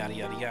Crew and yada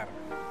yada yada.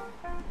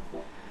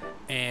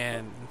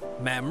 And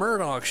Matt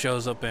Murdock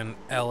shows up in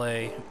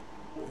LA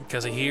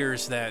because he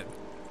hears that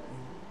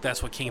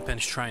that's what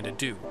Kingpin's trying to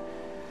do.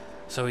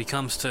 So he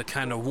comes to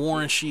kind of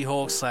warn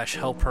She-Hulk /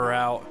 help her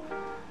out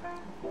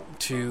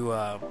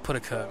to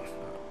put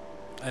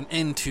an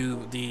end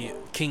to the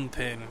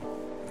Kingpin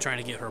trying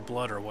to get her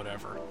blood or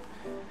whatever.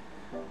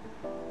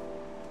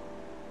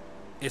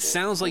 It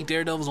sounds like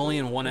Daredevil's only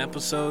in one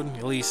episode.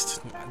 At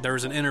least there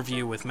was an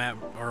interview with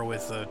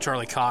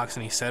Charlie Cox,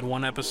 and he said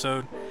one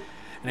episode.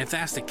 And if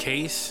that's the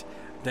case,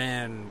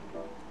 then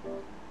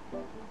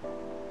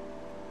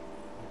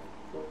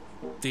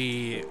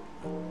the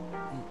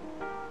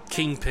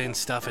Kingpin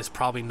stuff is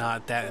probably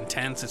not that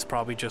intense. It's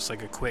probably just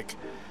like a quick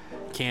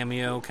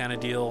cameo kind of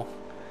deal.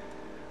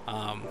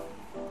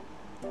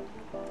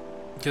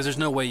 Because there's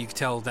no way you could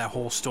tell that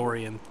whole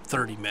story in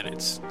 30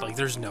 minutes. Like,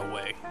 there's no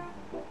way.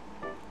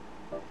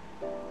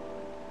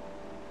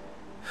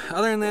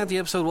 Other than that, the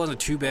episode wasn't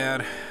too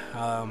bad.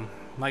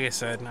 Like I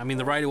said, I mean,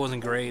 the writing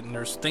wasn't great, and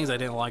there's things I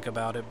didn't like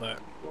about it, but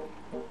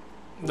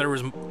there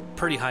was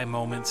pretty high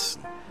moments.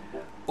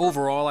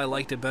 Overall, I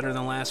liked it better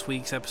than last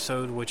week's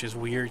episode, which is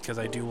weird because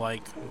I do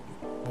like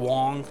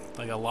Wong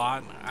like a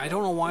lot. I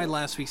don't know why I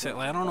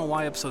don't know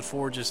why episode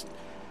 4 just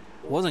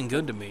wasn't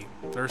good to me.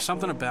 There's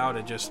something about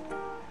it just,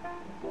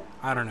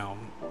 I don't know.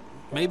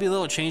 Maybe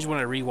they'll change when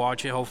I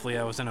rewatch it. Hopefully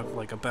I was in a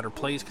better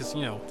place, because,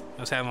 you know,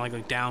 I was having like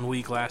a down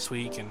week last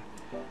week, and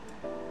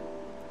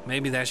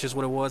maybe that's just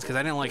what it was, because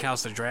I didn't like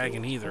House of the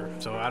Dragon either,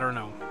 so I don't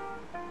know.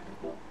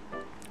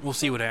 We'll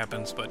see what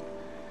happens, but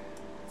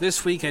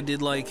this week I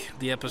did like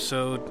the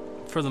episode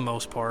for the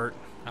most part.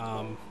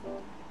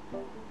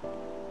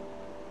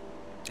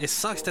 It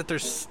sucks that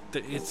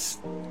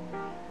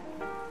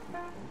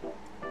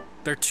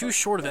they're too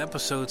short of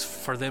episodes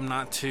for them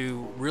not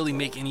to really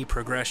make any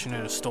progression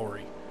in a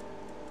story.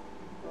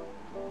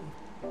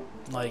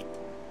 Like,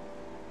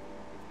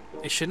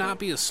 it should not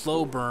be a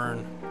slow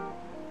burn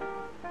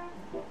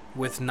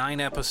with 9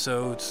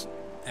 episodes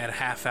at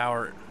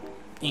half-hour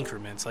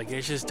increments. Like,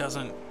 it just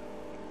doesn't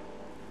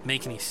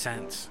make any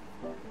sense.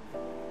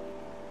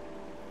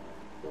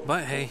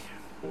 But hey,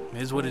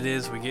 it is what it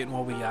is. We're getting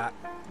what we got.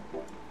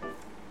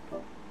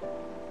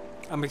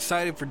 I'm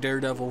excited for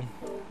Daredevil.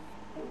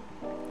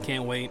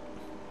 Can't wait.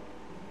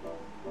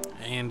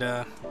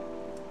 And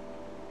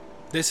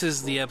this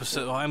is the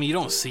episode. Well, I mean, you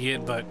don't see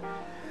it, but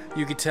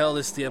you could tell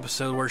this is the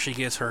episode where she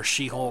gets her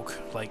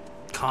She-Hulk like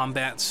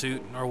combat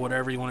suit or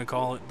whatever you want to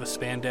call it, the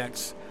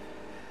spandex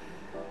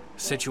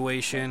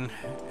situation.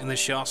 And then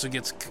she also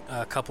gets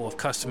a couple of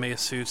custom-made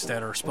suits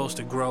that are supposed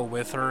to grow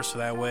with her, so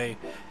that way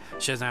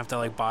she doesn't have to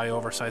like buy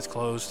oversized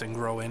clothes and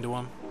grow into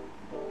them.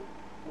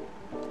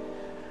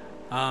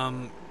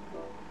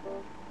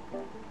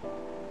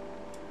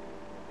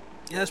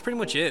 Yeah, that's pretty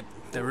much it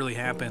that really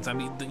happens. I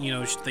mean, you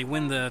know, they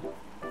win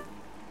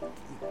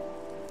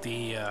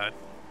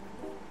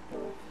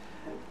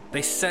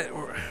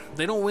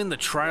they don't win the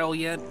trial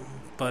yet,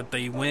 but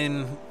they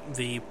win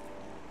the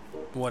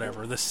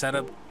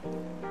setup,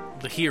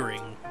 the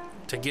hearing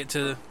to get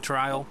to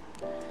trial.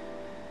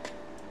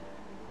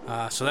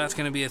 So that's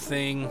going to be a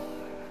thing.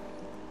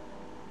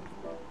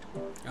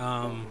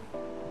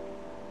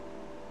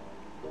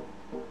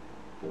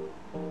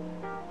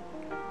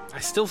 I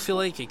still feel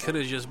like it could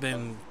have just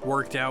been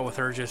worked out with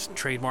her just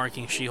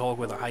trademarking She-Hulk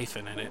with a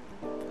hyphen in it.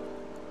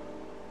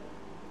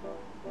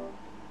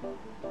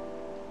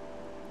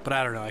 But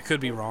I don't know. I could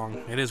be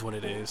wrong. It is what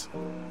it is.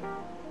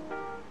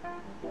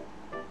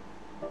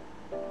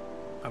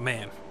 But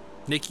man,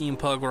 Nikki and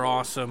Pug were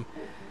awesome.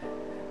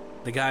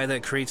 The guy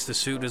that creates the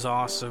suit is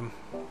awesome.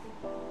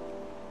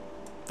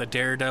 The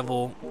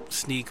Daredevil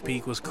sneak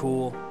peek was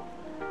cool.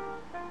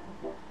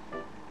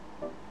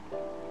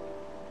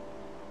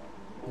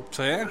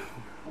 So yeah.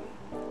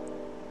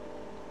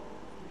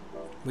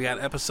 We got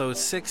episodes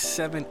 6,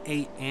 7,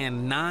 8,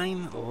 and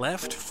 9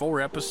 left.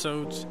 4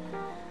 episodes.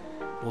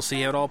 We'll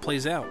see how it all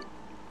plays out.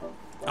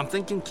 I'm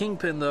thinking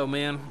Kingpin, though,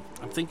 man.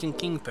 I'm thinking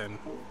Kingpin.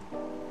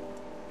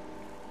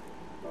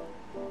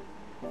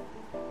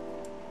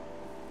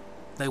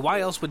 Like,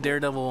 why else would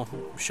Daredevil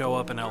show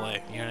up in LA?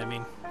 You know what I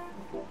mean?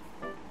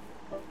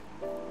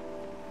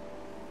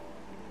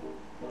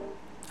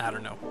 I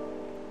don't know.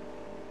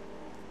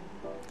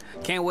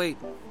 Can't wait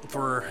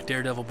for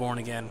Daredevil Born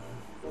Again.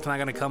 It's not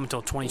going to come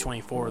until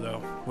 2024, though,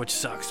 which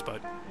sucks,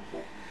 but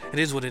it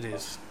is what it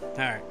is.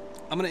 Alright,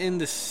 I'm going to end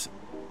this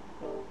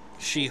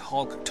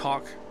She-Hulk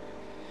talk,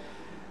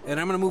 and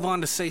I'm going to move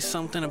on to say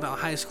something about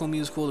High School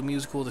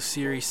Musical, the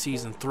series,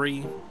 Season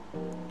 3.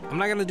 I'm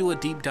not going to do a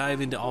deep dive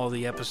into all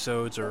the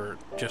episodes or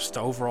just the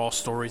overall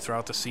story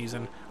throughout the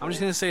season. I'm just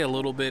going to say a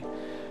little bit.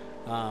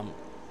 I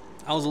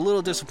was a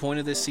little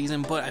disappointed this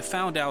season, but I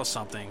found out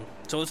something.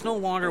 So it's no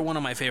longer one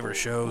of my favorite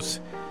shows.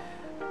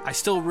 I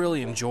still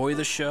really enjoy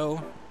the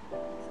show,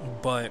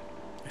 but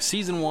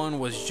Season 1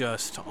 was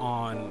just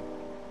on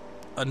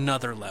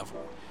another level.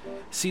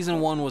 Season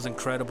 1 was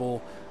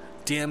incredible,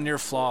 damn near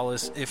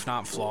flawless, if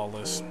not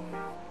flawless.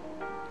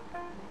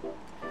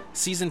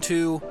 Season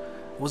 2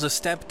 was a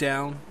step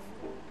down.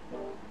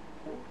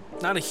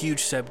 Not a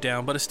huge step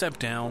down, but a step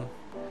down.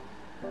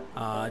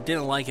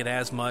 Didn't like it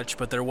as much,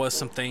 but there was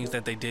some things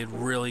that they did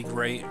really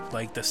great,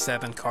 like the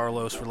Seb and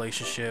Carlos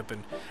relationship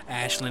and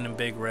Ashlyn and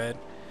Big Red.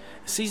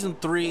 Season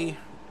 3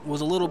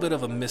 was a little bit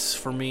of a miss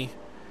for me,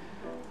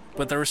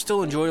 but there were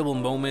still enjoyable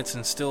moments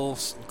and still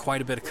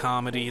quite a bit of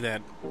comedy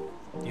that,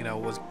 you know,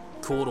 was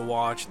cool to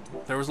watch.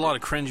 There was a lot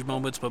of cringe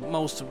moments, but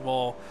most of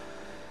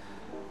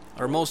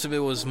it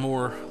was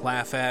more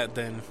laugh at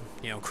than,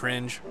 you know,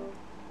 cringe.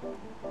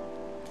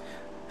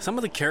 Some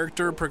of the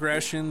character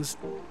progressions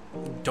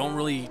don't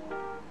really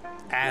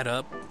add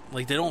up.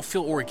 Like, they don't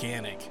feel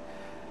organic.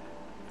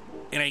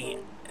 And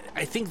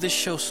I think this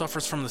show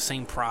suffers from the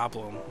same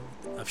problem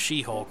of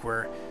She-Hulk,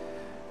 where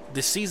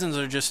the seasons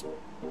are just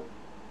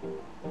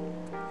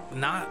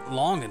not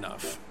long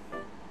enough.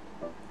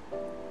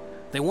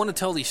 They want to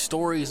tell these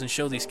stories and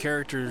show these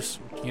characters,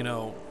 you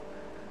know,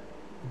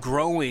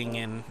 growing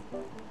and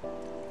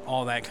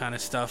all that kind of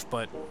stuff,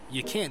 but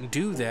you can't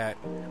do that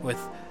with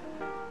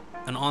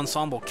an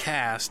ensemble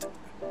cast,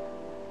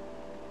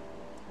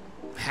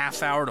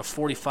 half hour to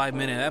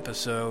 45-minute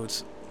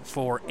episodes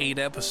for 8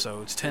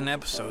 episodes, 10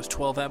 episodes,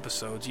 12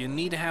 episodes. You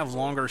need to have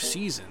longer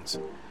seasons.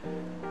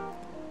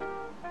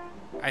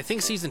 I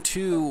think season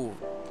 2,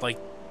 like,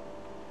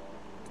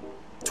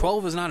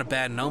 12 is not a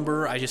bad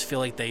number. I just feel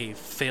like they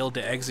failed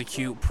to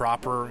execute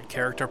proper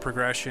character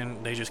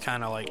progression. They just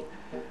kind of, like,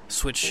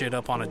 switched shit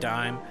up on a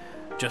dime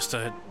just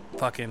to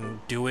fucking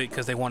do it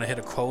because they want to hit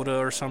a quota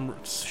or some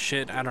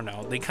shit. I don't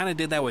know. They kind of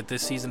did that with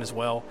this season as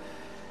well.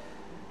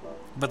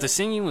 But the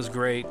singing was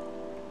great.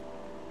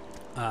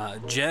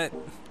 Jet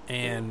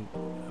and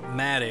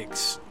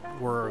Maddox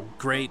were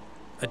great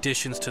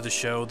additions to the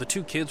show. The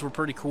 2 kids were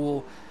pretty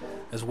cool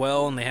as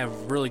well, and they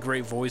have really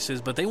great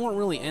voices, but they weren't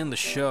really in the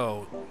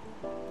show.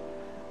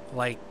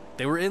 Like,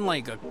 they were in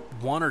like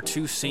 1 or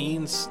 2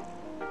 scenes,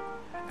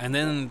 and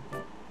then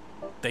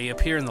they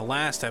appear in the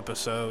last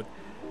episode,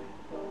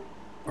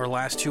 or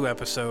last 2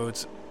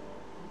 episodes.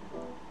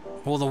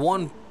 Well, the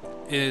one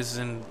is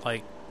in,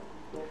 like,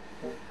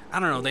 I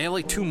don't know, they have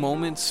like 2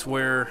 moments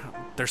where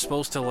they're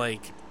supposed to,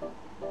 like,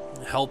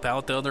 help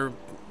out the other,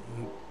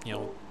 you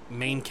know,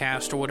 main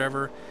cast or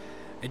whatever.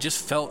 It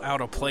just felt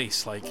out of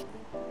place. Like,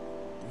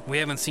 we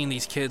haven't seen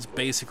these kids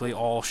basically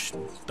all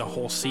the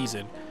whole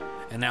season,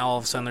 and now all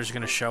of a sudden they're just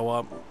going to show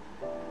up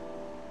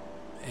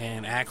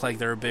and act like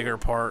they're a bigger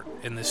part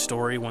in this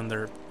story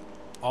when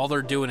all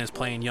they're doing is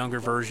playing younger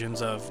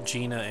versions of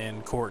Gina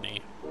and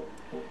Courtney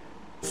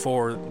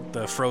for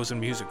the Frozen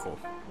musical.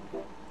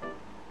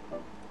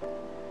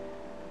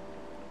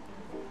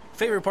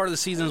 Favorite part of the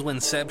season is when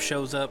Seb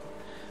shows up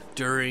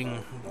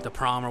during the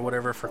prom or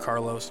whatever for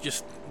Carlos.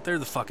 Just, they're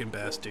the fucking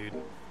best, dude.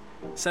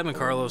 Seb and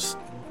Carlos,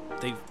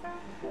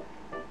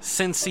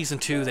 since season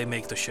 2, they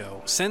make the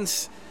show.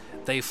 Since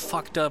they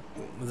fucked up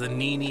the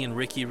Nene and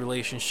Ricky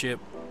relationship,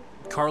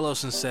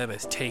 Carlos and Seb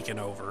has taken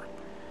over.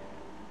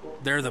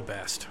 They're the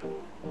best.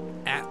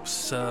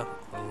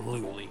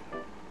 Absolutely.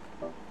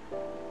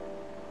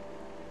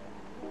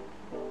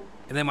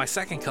 And then my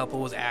second couple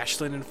was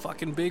Ashlyn and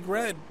fucking Big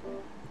Red.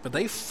 But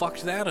they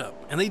fucked that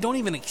up. And they don't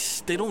even,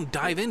 they don't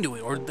dive into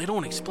it, or they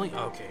don't explain.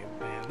 Okay,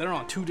 man, they're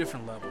on 2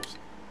 different levels.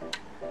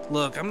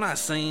 Look, I'm not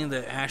saying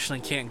that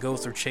Ashlyn can't go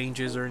through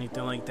changes or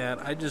anything like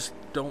that. I just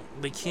don't,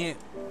 they can't.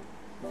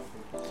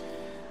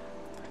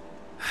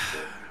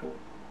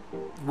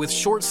 With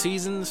short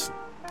seasons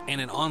And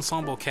an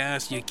ensemble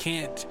cast, you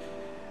can't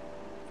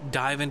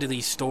dive into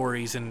these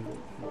stories and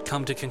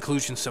come to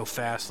conclusions so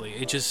fastly.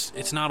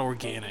 It's not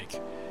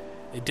organic.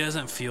 It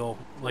doesn't feel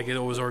like it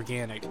was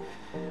organic.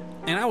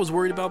 And I was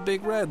worried about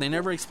Big Red. They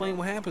never explain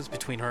what happens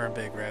between her and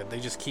Big Red.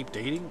 They just keep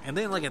dating. And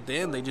then, like, at the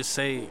end, they just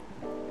say,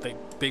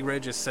 like, Big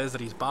Red just says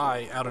that he's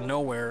bi out of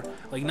nowhere.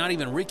 Like, not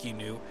even Ricky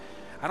knew.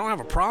 I don't have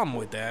a problem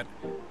with that.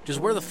 Just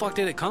where the fuck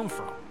did it come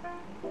from?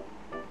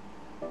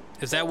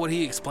 Is that what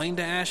he explained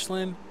to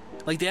Ashlyn?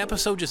 Like, the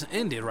episode just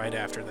ended right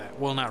after that.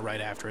 Well, not right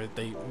after it.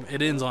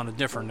 It ends on a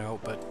different note,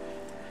 but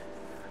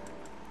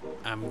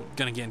I'm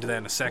going to get into that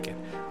in a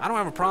second. I don't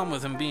have a problem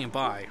with him being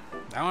bi.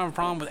 I don't have a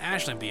problem with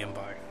Ashlyn being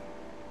bi.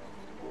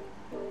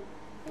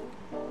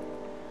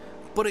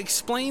 But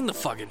explain the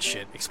fucking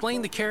shit.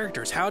 Explain the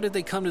characters. How did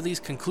they come to these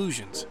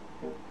conclusions?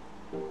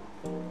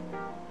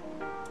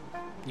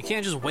 You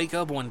can't just wake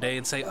up one day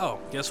and say, oh,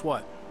 guess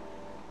what?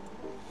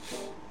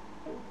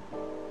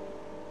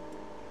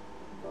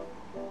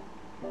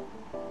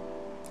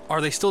 Are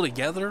they still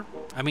together?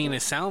 I mean,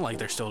 it sounded like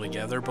they're still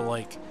together, but,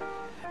 like,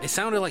 it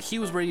sounded like he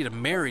was ready to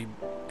marry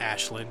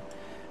Ashlyn,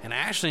 and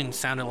Ashlyn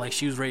sounded like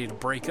she was ready to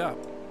break up.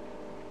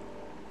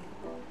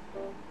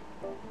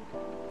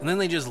 And then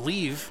they just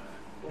leave,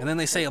 and then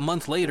they say a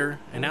month later,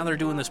 and now they're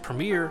doing this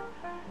premiere,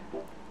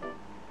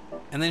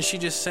 and then she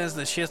just says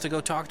that she has to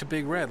go talk to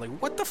Big Red. Like,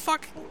 what the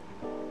fuck?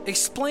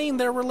 Explain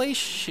their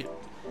relationship.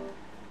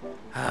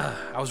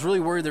 I was really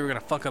worried they were going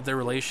to fuck up their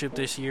relationship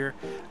this year,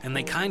 and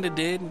they kind of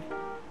did.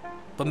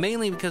 But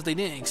mainly because they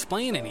didn't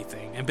explain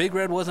anything. And Big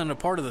Red wasn't a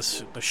part of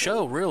the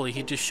show, really.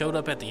 He just showed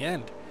up at the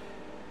end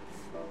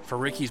for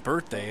Ricky's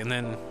birthday. And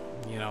then,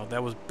 you know,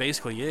 that was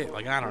basically it.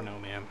 Like, I don't know,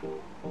 man.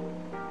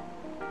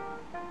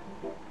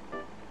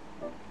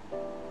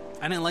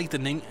 I didn't like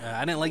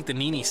the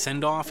Nene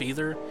send-off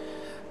either.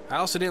 I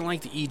also didn't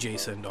like the EJ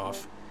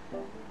send-off.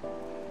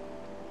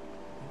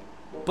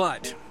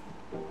 But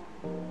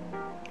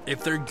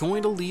if they're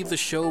going to leave the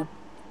show,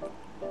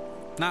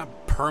 not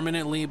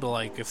permanently, but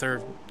like if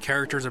their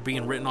characters are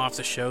being written off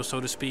the show, so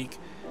to speak,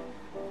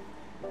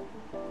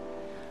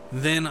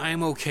 then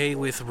I'm okay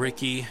with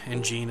Ricky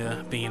and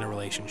Gina being in a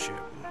relationship.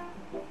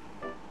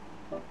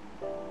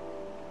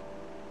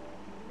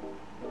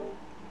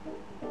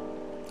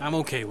 I'm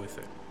okay with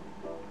it.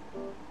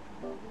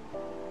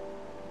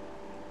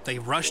 They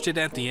rushed it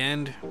at the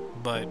end,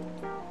 but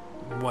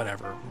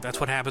whatever. That's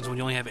what happens when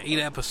you only have 8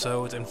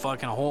 episodes and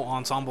fucking a whole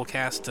ensemble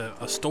cast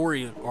of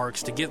story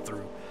arcs to get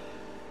through.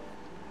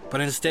 But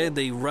instead,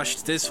 they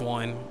rushed this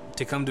one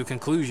to come to a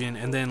conclusion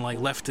and then, like,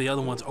 left the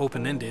other ones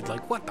open-ended.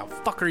 Like, what the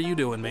fuck are you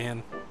doing,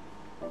 man?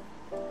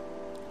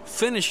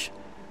 Finish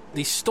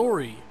the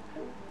story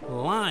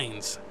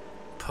lines,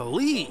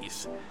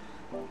 please.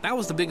 That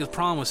was the biggest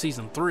problem with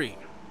season 3.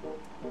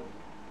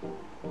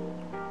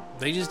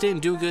 They just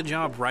didn't do a good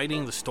job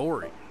writing the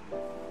story.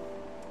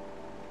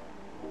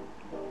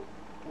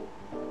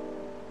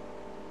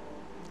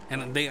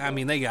 And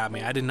they got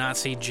me. I did not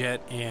see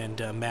Jet and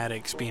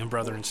Maddox being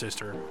brother and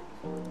sister.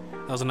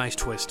 That was a nice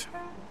twist.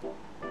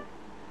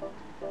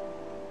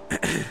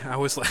 I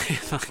was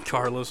like,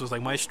 Carlos was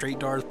like, my straight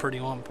dar is pretty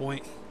on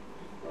point.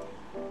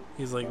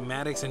 He's like,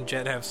 Maddox and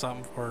Jet have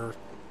something for...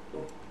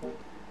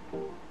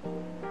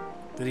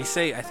 Did he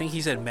say, I think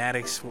he said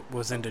Maddox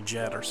was into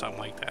Jet or something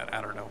like that.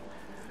 I don't know.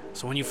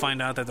 So when you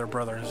find out that they're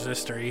brother and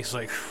sister, he's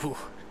like, whew.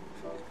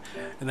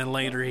 And then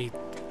later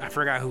I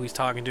forgot who he's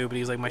talking to, but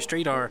he's like, my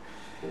straight R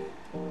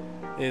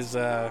is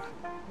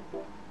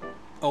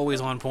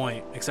always on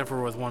point, except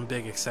for with one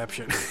big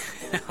exception.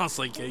 I was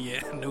like,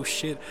 yeah, no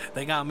shit.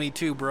 They got me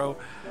too, bro.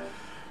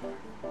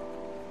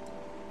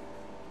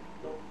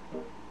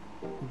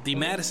 The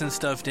Madison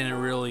stuff didn't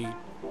really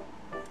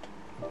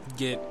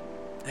get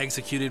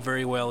executed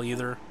very well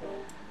either,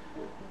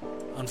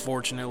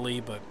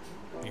 unfortunately, but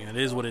yeah, it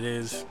is what it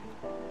is.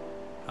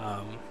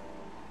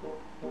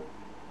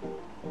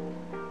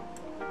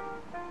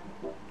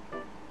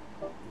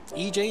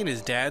 EJ and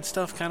his dad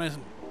stuff kind of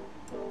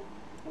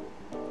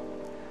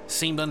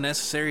seemed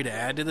unnecessary to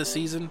add to the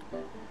season,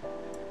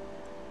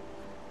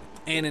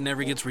 and it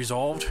never gets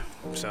resolved,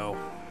 so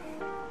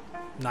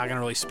not gonna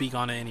really speak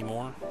on it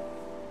anymore.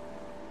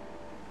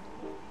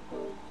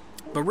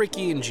 But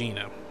Ricky and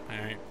Gina,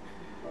 alright,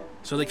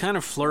 so they kind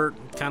of flirt,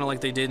 kind of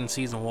like they did in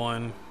season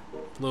 1,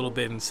 a little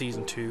bit in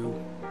season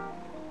 2.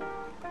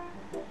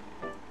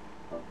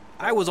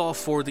 I was all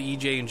for the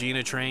EJ and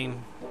Gina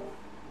train,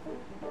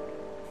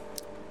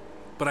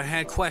 but I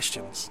had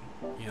questions.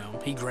 You know,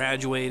 he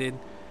graduated.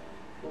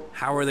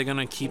 How are they going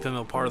to keep him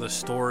a part of the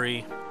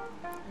story?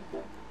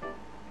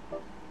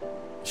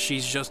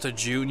 She's just a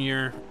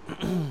junior,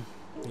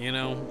 you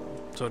know,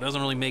 so it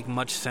doesn't really make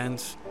much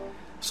sense.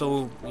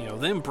 So, you know,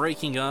 them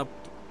breaking up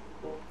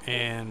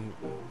and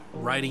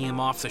writing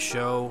him off the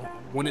show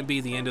wouldn't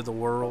be the end of the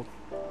world.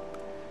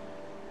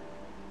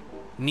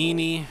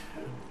 Nene,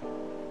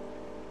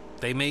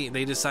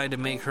 they decided to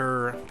make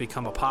her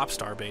become a pop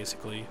star,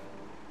 basically.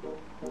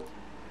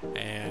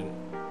 And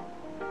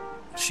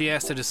she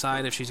has to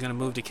decide if she's going to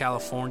move to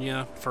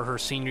California for her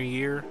senior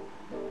year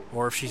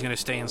or if she's going to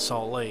stay in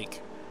Salt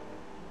Lake.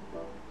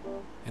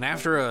 And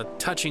after a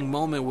touching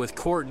moment with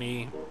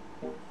Courtney,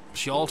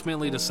 she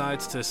ultimately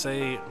decides to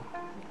say,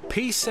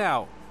 "Peace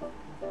out,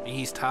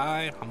 East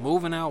High. I'm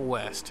moving out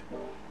west."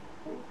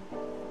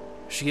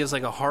 She gives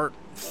like a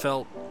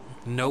heartfelt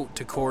note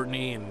to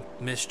Courtney and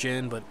Miss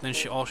Jen, but then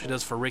all she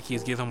does for Ricky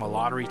is give him a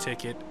lottery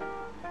ticket.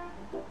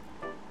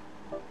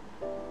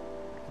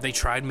 They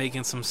tried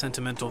making some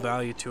sentimental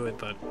value to it,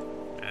 but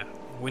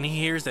when he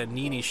hears that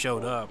Nene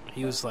showed up,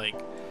 he was like,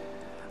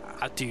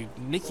 dude,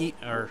 Nikki,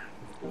 but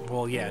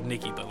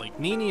like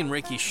Nene and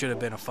Ricky should have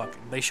been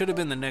they should have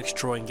been the next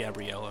Troy and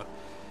Gabriella,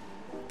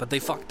 but they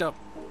fucked up.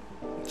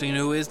 So you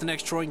know who is the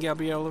next Troy and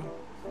Gabriella?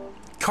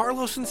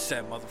 Carlos and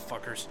Seth,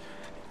 motherfuckers.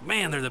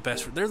 Man, they're the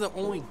best. They're the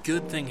only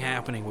good thing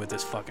happening with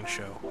this fucking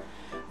show.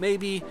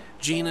 Maybe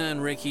Gina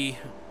and Ricky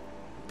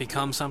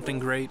become something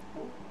great.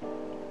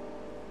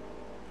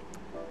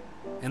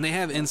 And they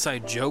have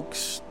inside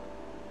jokes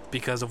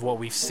because of what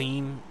we've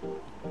seen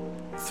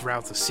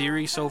throughout the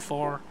series so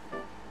far.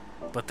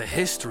 But the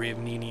history of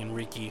Nene and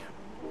Ricky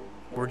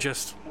were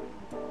just...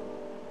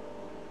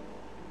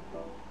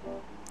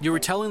 You were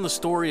telling the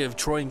story of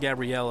Troy and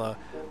Gabriella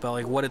about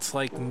like what it's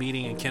like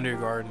meeting in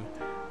kindergarten,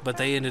 but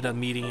they ended up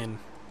meeting in...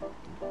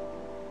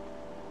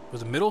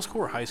 Was it middle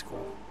school or high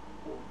school?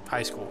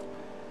 High school.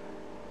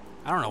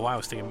 I don't know why I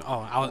was thinking...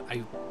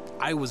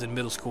 I was in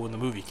middle school when the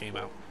movie came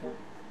out.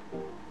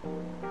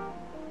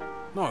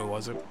 No, it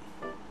wasn't.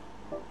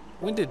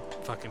 When did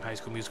fucking High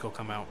School Musical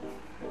come out?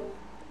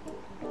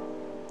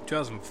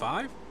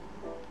 2005?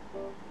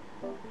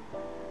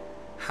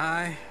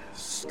 High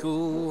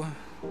School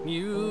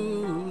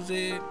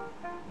Musical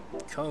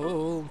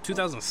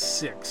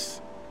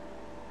 2006.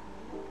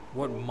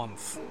 What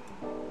month?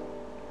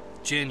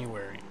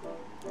 January.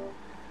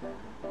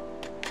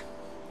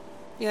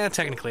 Yeah,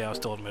 technically I was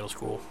still in middle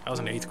school. I was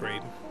in 8th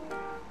grade.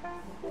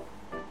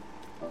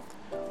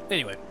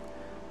 Anyway,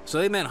 so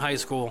they met in high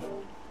school,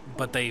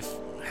 but they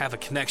have a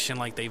connection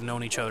like they've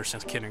known each other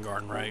since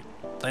kindergarten, right?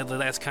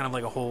 That's kind of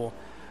like a whole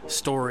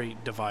story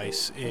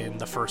device in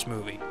the first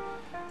movie.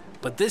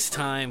 But this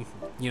time,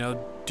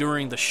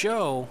 during the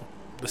show,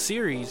 the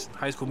series,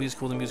 High School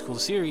Musical, the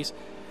series,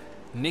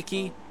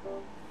 Nene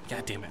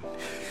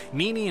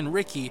and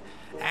Ricky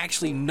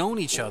actually known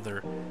each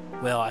other,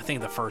 well, I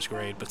think the first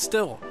grade, but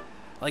still,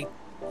 like,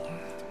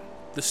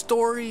 the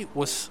story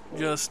was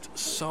just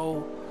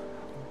so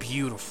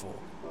beautiful.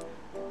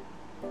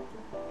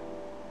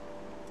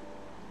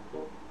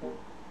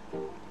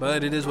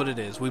 But it is what it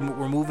is. We're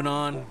moving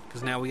on,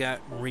 because now we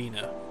got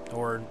Rena.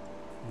 Or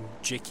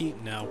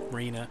Jicky? No,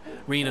 Rena.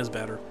 Rena's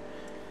better.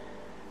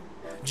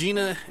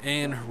 Gina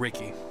and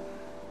Ricky.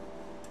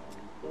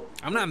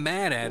 I'm not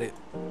mad at it,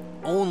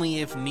 only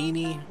if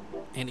Nene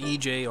and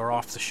EJ are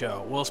off the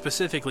show. Well,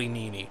 specifically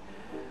Nene.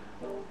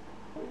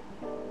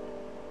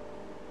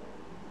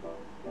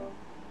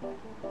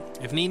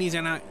 If Nene's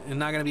not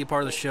going to be a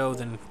part of the show,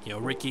 then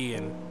Ricky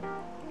and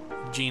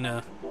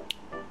Gina,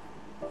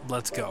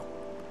 let's go.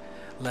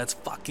 Let's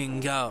fucking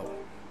go.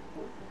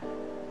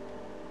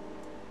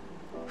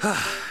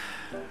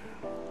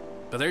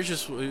 But it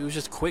was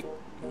just quick.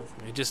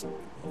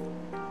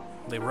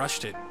 They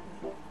rushed it.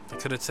 They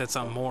could have said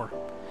something more.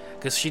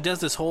 Because she does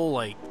this whole,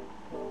 like,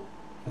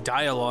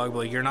 dialogue,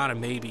 like, you're not a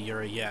maybe,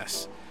 you're a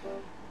yes.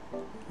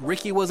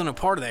 Ricky wasn't a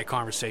part of that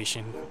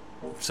conversation.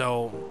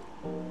 So,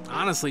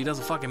 honestly, it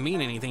doesn't fucking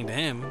mean anything to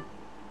him.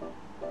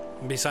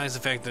 Besides the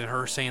fact that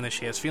her saying that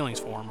she has feelings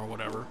for him or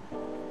whatever.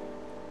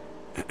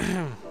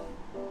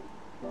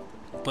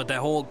 But that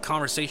whole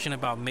conversation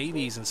about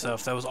maybes and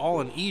stuff, that was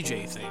all an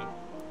EJ thing.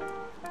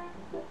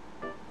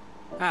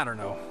 I don't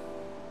know.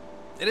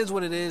 It is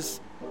what it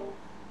is.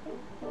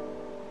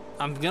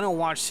 I'm gonna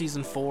watch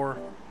season 4,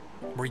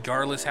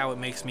 regardless how it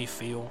makes me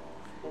feel.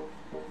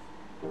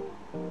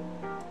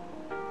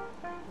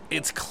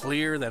 It's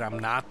clear that I'm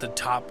not the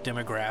top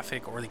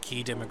demographic or the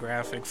key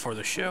demographic for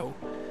the show.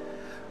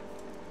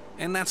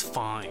 And that's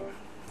fine.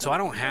 So I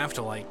don't have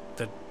to like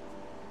the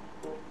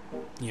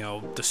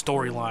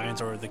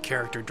storylines or the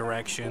character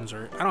directions,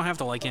 or I don't have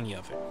to like any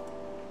of it.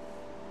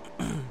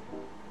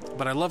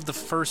 But I love the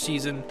first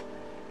season,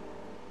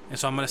 and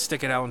so I'm going to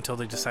stick it out until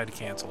they decide to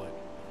cancel it.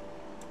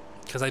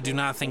 Because I do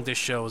not think this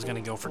show is going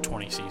to go for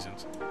 20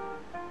 seasons.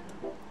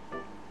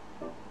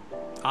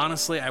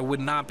 Honestly, I would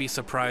not be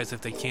surprised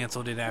if they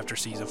canceled it after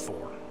season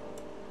 4.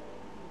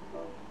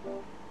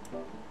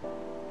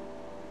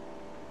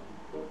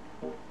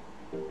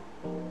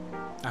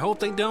 I hope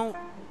they don't.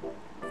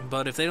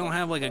 But if they don't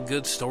have like a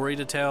good story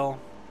to tell,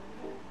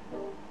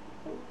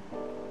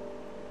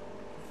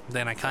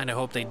 then I kind of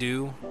hope they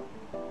do.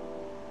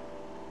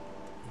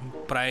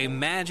 But I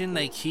imagine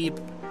they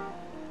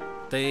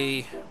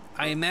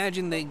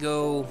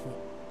go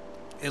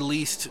at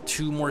least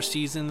 2 more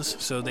seasons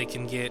so they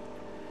can get,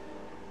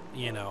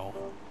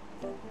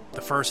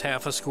 the first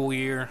half of school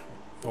year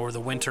or the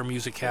winter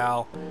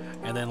musicale,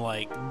 and then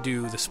like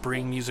do the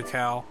spring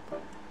musicale.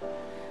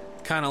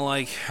 Kind of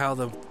like how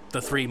the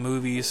 3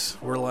 movies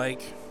were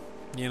like,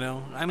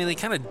 I mean, they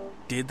kind of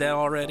did that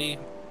already,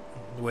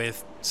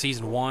 with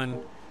season 1,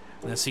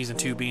 and then season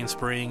 2 being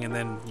spring, and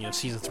then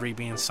season 3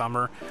 being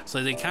summer.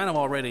 So they kind of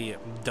already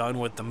done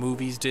what the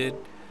movies did.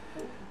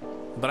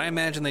 But I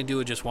imagine they do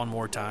it just one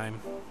more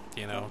time,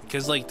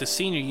 because like the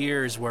senior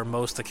year is where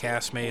most of the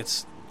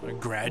castmates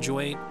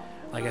graduate.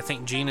 Like I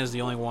think Gina's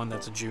the only one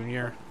that's a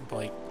junior.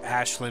 Like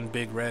Ashlyn,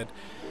 Big Red,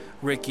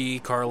 Ricky,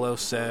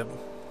 Carlos, Seb,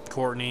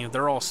 Courtney,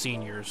 they're all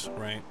seniors,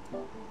 right?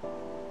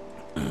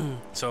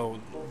 So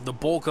the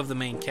bulk of the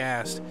main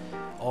cast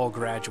all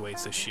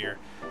graduates this year.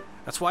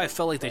 That's why I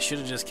felt like they should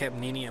have just kept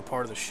Nene a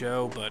part of the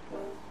show, but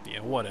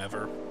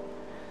whatever.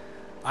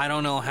 I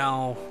don't know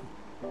how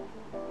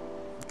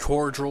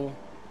cordial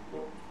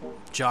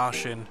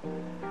Josh and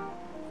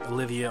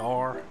Olivia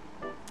are.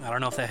 I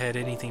don't know if that had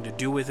anything to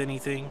do with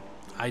anything.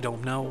 I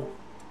don't know.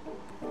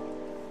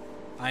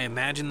 I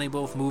imagine they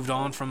both moved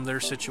on from their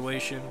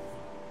situation.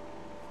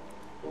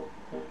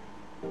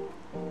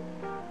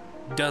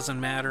 Doesn't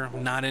matter.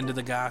 Not into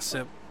the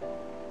gossip.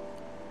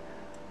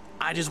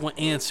 I just want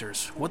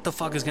answers. What the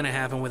fuck is going to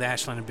happen with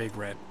Ashlyn and Big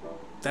Red?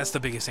 That's the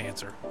biggest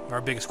answer. Our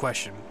biggest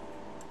question.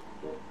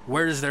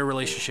 Where does their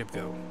relationship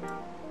go?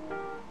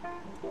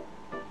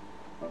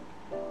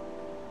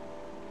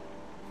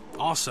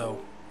 Also,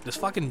 does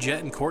fucking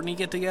Jet and Courtney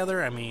get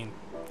together? I mean,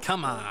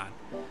 come on.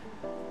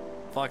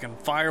 Fucking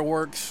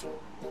fireworks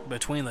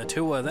between the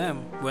two of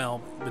them.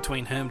 Well,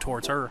 between him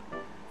towards her.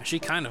 She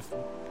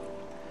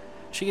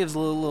gives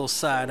little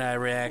side-eye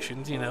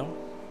reactions,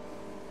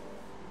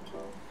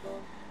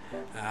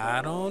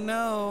 I don't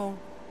know.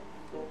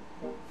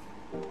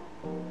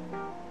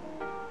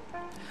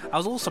 I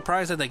was a little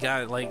surprised that they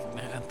got,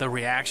 like, the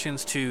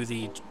reactions to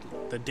the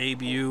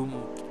debut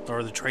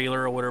or the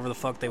trailer or whatever the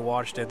fuck they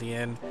watched at the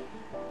end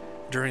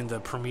during the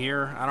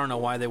premiere. I don't know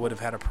why they would have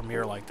had a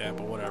premiere like that,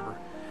 but whatever.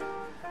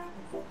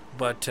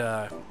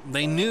 But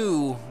they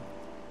knew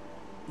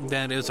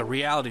that it was a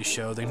reality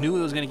show. They knew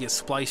it was going to get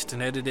spliced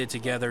and edited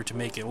together to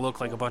make it look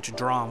like a bunch of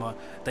drama.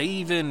 They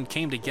even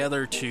came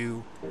together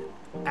to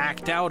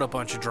act out a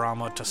bunch of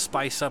drama to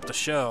spice up the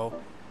show.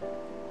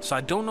 So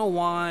I don't know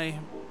why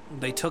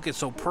they took it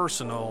so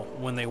personal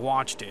when they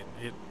watched it.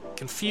 It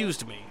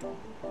confused me.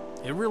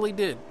 It really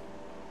did.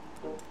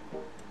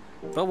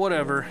 But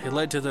whatever. It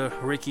led to the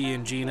Ricky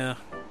and Gina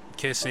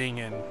kissing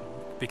and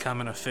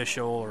becoming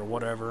official or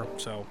whatever.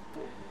 So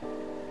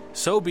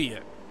be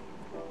it.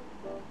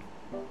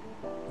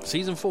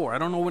 Season 4. I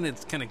don't know when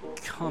it's going to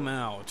come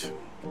out.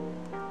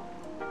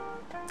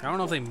 I don't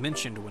know if they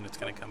mentioned when it's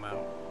going to come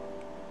out.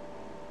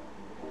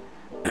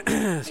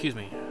 Excuse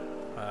me.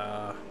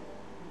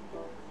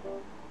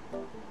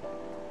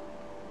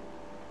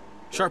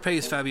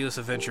 Sharpay's Fabulous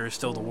Adventure is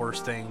still the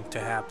worst thing to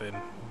happen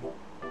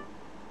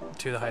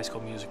to the High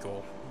School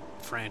Musical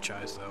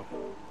franchise, though,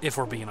 if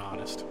we're being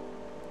honest.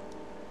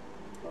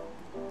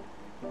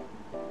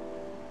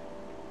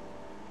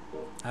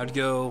 I would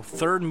go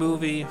third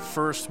movie,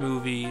 first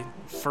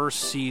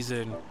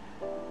season,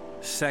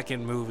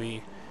 second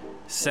movie,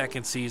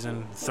 second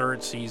season,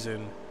 third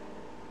season,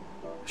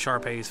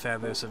 Sharpay's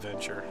Fabulous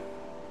Adventure.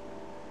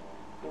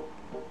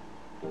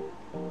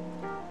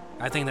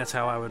 I think that's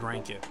how I would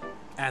rank it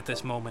at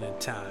this moment in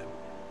time.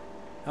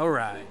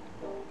 Alright.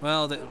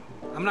 Well,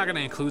 I'm not going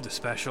to include the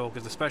special,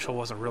 because the special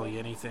wasn't really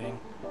anything.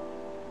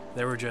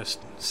 They were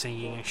just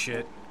singing and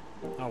shit.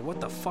 Oh,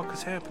 what the fuck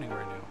is happening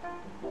right now?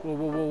 Whoa,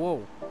 whoa, whoa,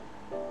 whoa.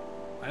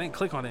 I didn't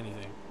click on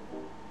anything.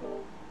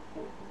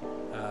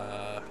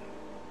 Blah,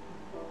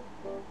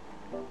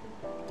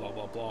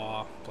 blah,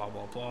 blah. Blah,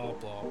 blah, blah,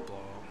 blah, blah.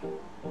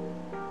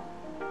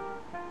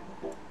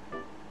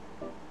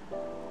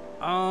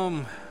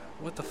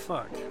 What the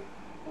fuck?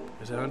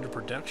 Is it under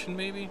production,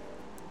 maybe?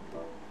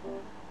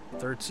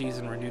 Third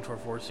season renewed for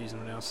fourth season,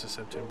 announced in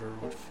September,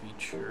 would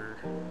feature...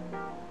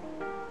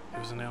 It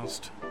was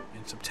announced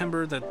in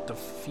September that the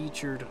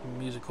featured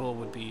musical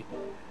would be...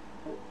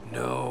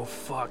 No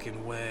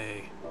fucking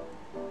way.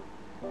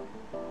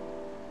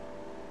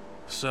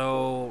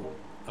 So,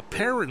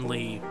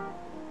 apparently,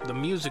 the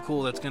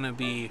musical that's going to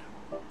be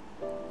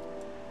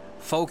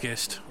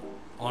focused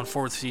on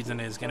fourth season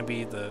is going to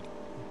be the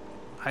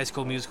High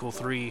School Musical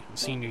 3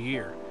 senior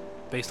year,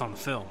 based on the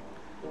film.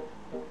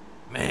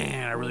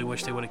 Man, I really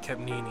wish they would have kept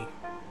Nene.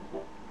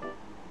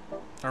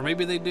 Or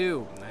maybe they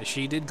do.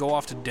 She did go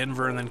off to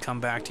Denver and then come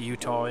back to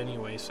Utah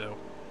anyway, so...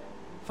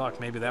 Fuck,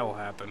 maybe that will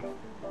happen.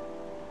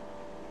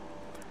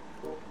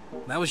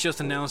 That was just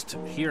announced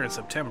here in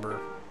September,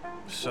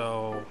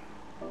 so...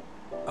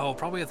 Oh,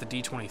 probably at the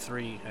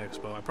D23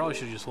 Expo. I probably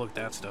should have just looked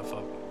that stuff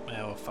up.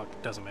 Oh,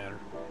 fuck, doesn't matter.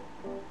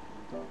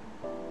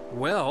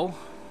 Well...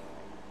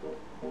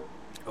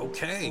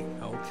 Okay.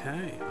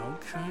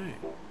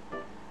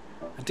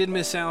 I did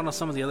miss out on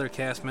some of the other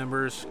cast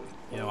members,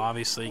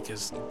 obviously,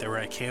 because they were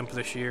at camp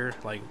this year,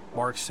 like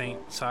Mark St.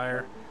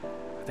 Cyr.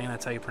 I think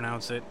that's how you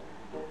pronounce it.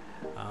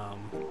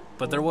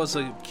 But there was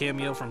a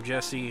cameo from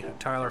Jesse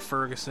Tyler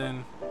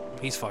Ferguson.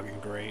 He's fucking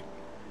great.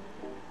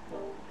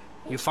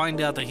 You find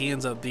out that he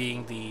ends up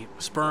being the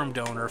sperm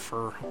donor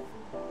for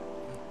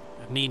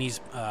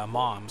Nene's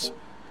moms.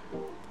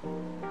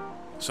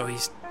 So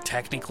he's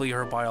technically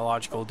her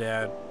biological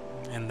dad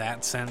in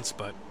that sense,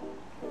 but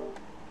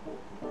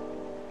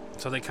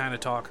so they kind of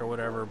talk or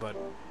whatever, but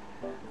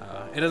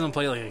it doesn't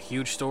play like a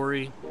huge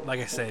story. Like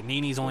I said,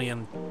 Nini's only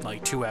in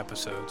like 2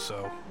 episodes,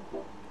 so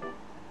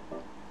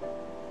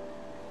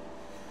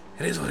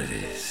it is what it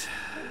is.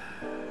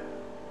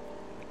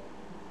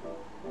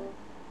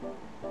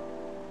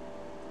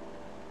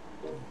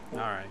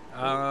 Alright,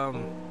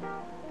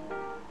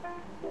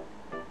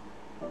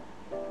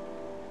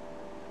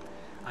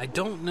 I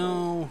don't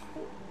know.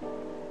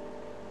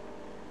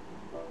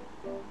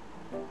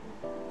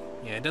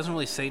 Yeah, it doesn't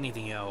really say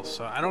anything else.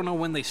 So I don't know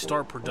when they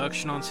start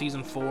production on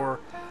season 4.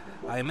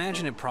 I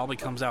imagine it probably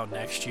comes out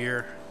next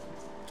year.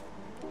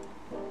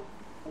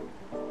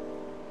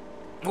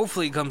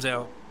 Hopefully it comes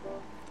out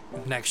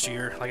next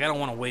year. Like, I don't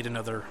want to wait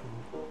another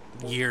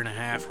year and a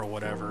half or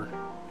whatever.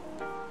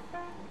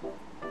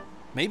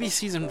 Maybe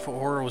season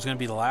 4 was going to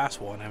be the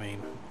last one. I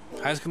mean,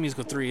 High School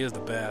Musical 3 is the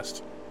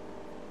best.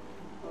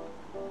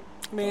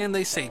 Man,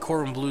 they say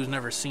Corbin Blue's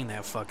never seen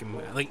that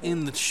fucking... Like,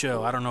 in the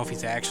show. I don't know if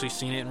he's actually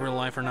seen it in real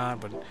life or not,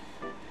 but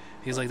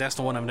he's like, that's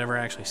the one I've never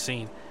actually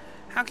seen.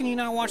 How can you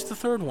not watch the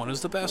third one? It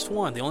was the best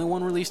one. The only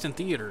one released in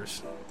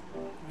theaters.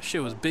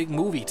 Shit was big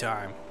movie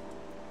time.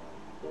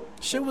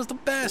 Shit was the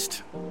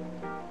best.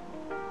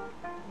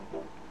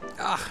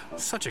 Ah,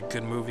 such a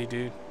good movie,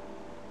 dude.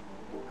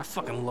 I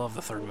fucking love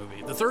the third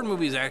movie. The third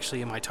movie is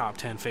actually in my top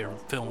 10 favorite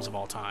films of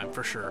all time,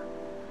 for sure.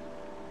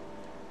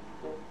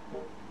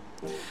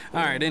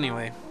 Alright,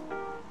 anyway.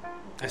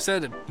 I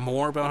said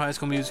more about High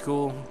School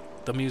Musical,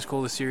 the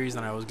musical, the series,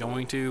 than I was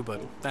going to, but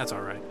that's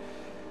alright.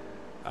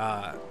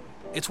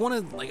 It's one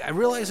of, like, I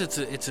realize it's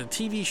a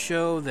TV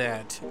show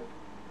that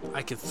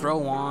I could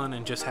throw on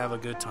and just have a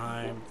good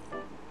time.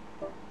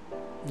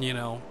 You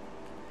know,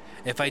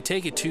 if I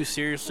take it too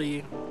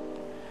seriously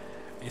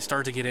and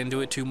start to get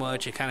into it too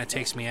much, it kind of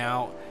takes me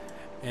out,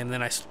 and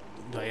then I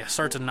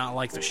start to not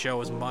like the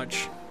show as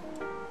much.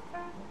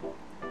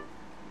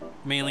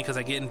 Mainly because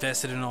I get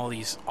invested in all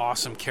these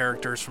awesome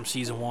characters from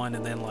season 1,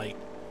 and then, like,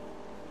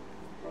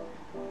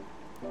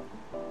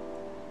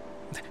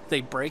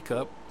 they break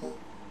up.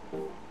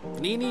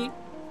 Nini,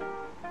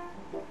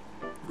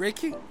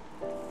 Ricky.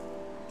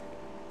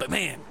 But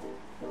man,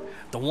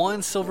 the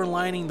one silver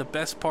lining, the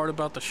best part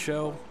about the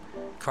show,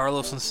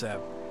 Carlos and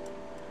Seb.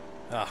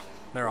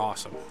 They're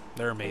awesome.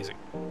 They're amazing.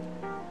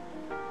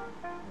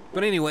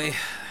 But anyway,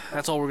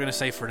 that's all we're going to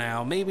say for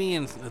now. Maybe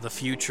in the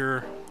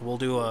future, we'll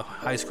do a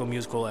High School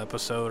Musical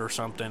episode or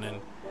something,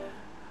 and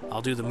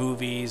I'll do the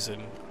movies.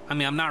 And I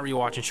mean, I'm not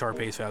rewatching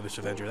Sharpay's Fabulous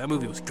Adventure. That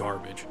movie was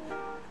garbage.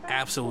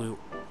 Absolute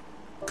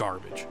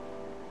garbage.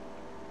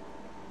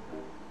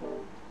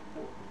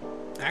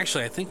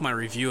 Actually, I think my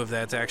review of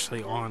that's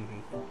actually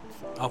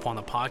up on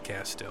the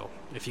podcast still.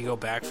 If you go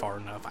back far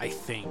enough, I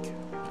think.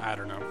 I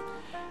don't know.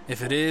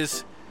 If it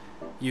is,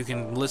 you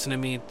can listen to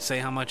me say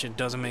how much it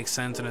doesn't make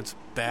sense and it's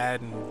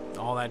bad and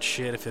all that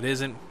shit. If it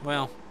isn't,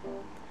 well,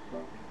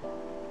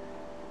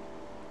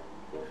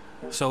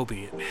 so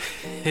be it.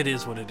 It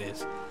is what it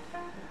is.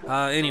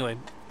 Anyway,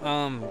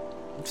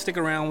 stick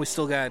around. We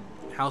still got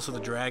House of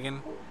the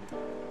Dragon.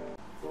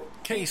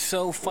 Okay,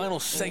 so final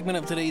segment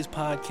of today's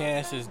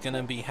podcast is going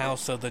to be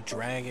House of the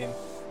Dragon.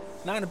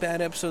 Not a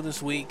bad episode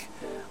this week.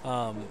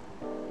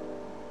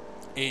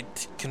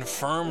 It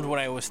confirmed what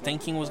I was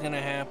thinking was going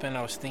to happen.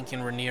 I was thinking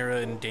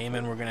Rhaenyra and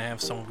Daemon were going to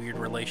have some weird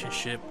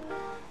relationship,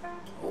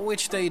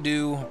 which they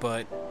do,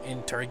 but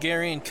in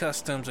Targaryen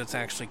customs, it's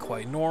actually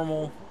quite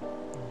normal.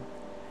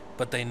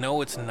 But they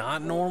know it's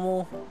not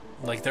normal.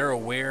 Like, they're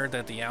aware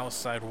that the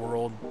outside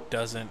world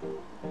doesn't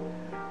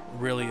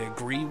really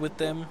agree with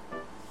them.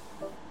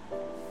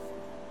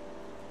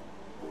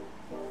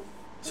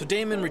 So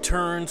Daemon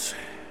returns,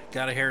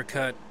 got a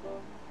haircut.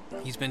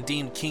 He's been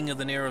deemed king of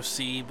the Narrow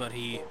Sea, but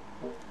he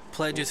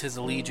pledges his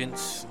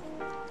allegiance,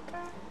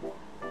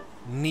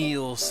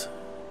 kneels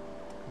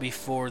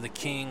before the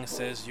king,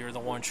 says, "You're the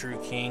one true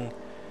king.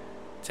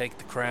 Take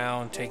the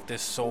crown, take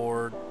this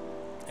sword,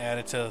 add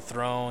it to the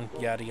throne,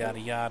 yada, yada,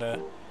 yada."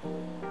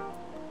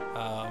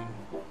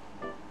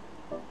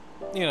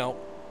 You know,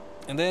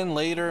 and then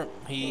later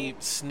he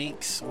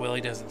sneaks. Well,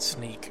 he doesn't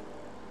sneak.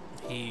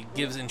 He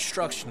gives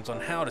instructions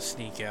on how to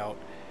sneak out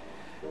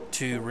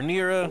to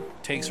Rhaenyra,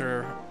 takes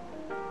her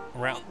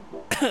around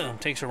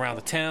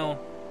the town.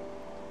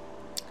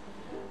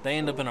 They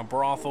end up in a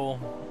brothel,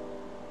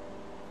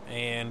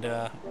 and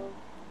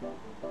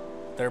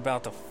they're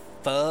about to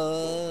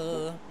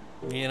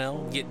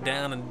get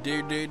down and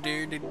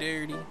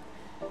dirty.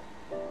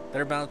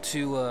 They're about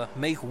to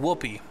make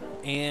whoopee,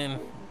 and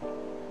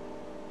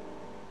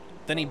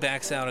then he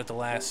backs out at the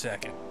last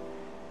second.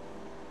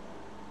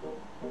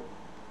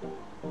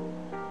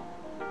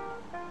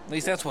 At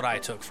least that's what I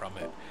took from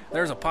it.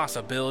 There's a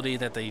possibility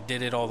that they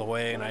did it all the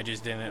way and I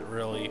just didn't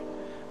really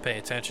pay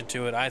attention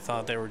to it. I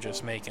thought they were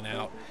just making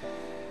out,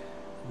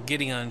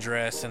 getting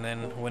undressed, and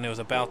then when it was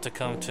about to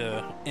come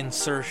to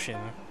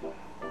insertion,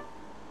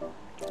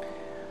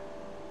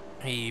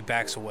 he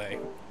backs away.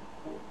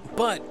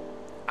 But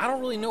I don't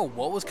really know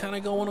what was kind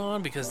of going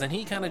on, because then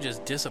he kind of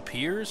just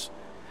disappears.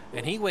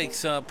 And he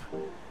wakes up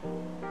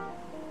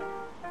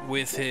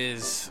with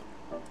his...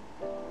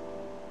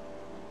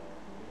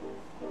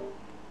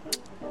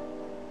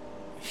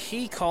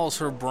 He calls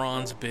her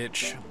bronze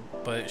bitch,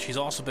 but she's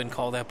also been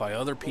called that by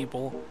other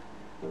people.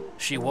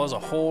 She was a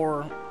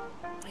whore.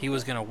 He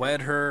was going to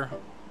wed her.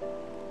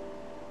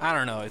 I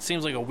don't know. It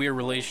seems like a weird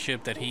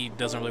relationship that he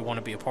doesn't really want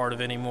to be a part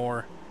of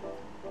anymore.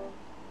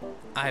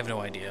 I have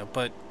no idea.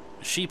 But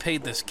she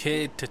paid this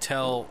kid to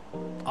tell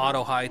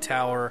Otto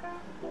Hightower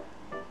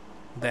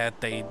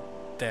that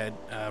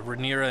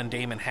Rhaenyra and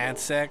Daemon had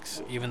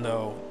sex, even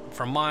though,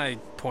 from my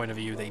point of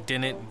view, they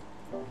didn't.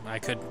 I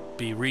could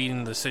be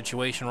reading the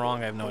situation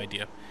wrong. I have no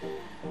idea.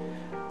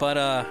 But,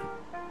 I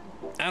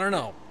don't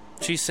know.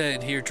 She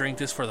said, here, drink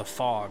this for the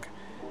fog.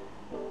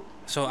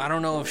 So I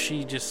don't know if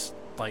she just,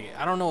 like,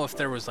 I don't know if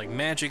there was, like,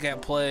 magic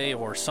at play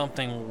or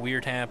something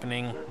weird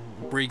happening.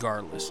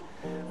 Regardless,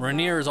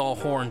 Rhaenyra is all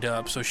horned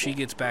up, so she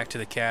gets back to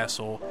the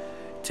castle,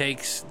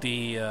 takes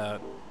the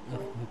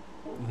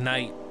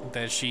knight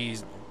that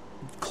she's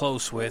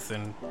close with,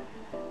 and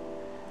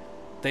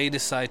they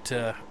decide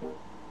to,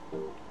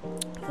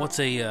 what's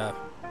a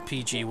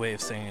PG way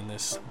of saying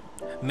this,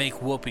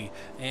 make whoopee.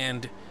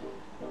 And,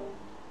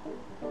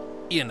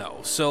 you know,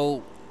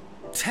 so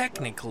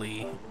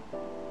technically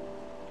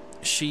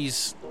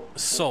she's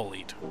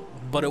sullied,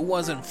 but it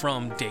wasn't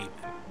from Daemon.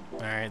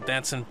 Alright,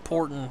 that's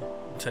important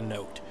to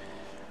note.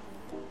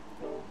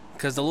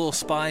 Because the little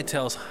spy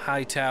tells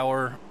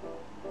Hightower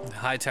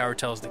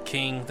tells the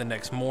king the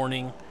next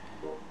morning.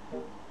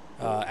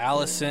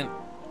 Alicent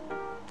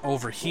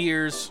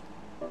overhears.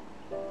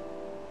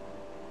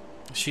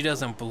 She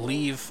doesn't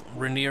believe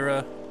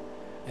Rhaenyra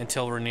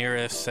until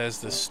Rhaenyra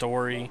says the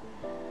story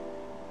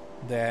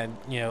that,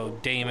 you know,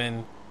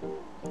 Daemon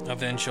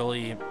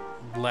eventually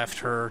left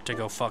her to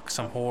go fuck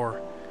some whore.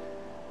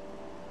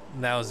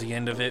 That was the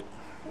end of it.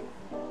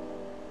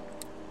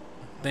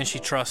 Then she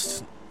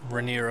trusts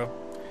Rhaenyra.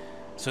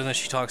 So then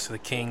she talks to the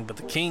king, but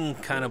the king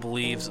kind of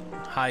believes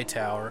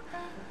Hightower.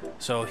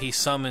 So he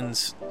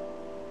summons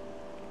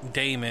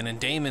Daemon, and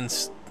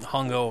Daemon's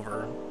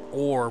hungover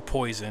or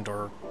poisoned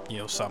or, you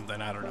know, something.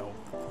 I don't know.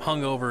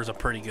 Hungover is a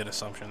pretty good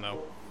assumption,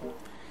 though.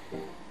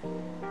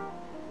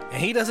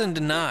 And he doesn't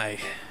deny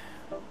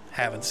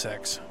having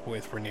sex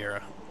with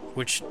Rhaenyra,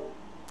 which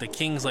the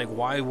king's like,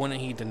 why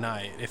wouldn't he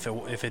deny it if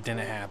it didn't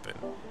happen,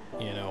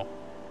 you know?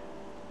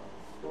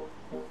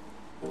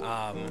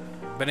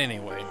 But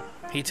anyway,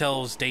 he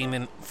tells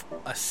Daemon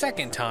a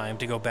second time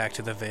to go back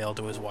to the Vale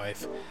to his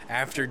wife.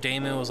 After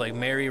Daemon was like,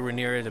 marry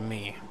Rhaenyra to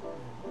me.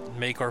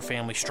 Make our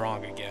family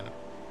strong again.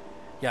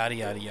 Yada,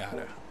 yada,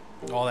 yada.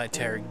 All that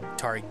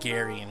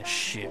Targaryen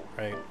shit,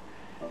 right?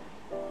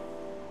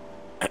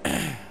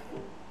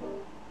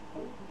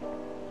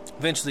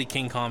 Eventually,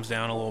 King calms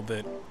down a little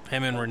bit.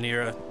 Him and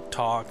Rhaenyra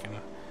talk, and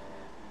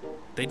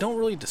they don't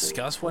really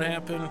discuss what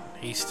happened.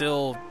 He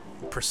still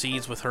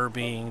proceeds with her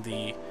being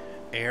the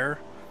heir.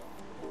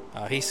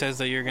 He says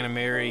that you're going to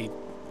marry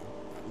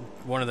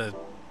one of the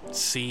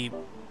sea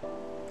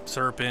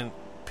serpent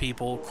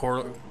people,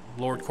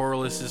 Lord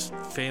Corlys's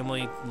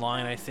family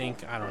line, I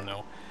think. I don't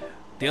know.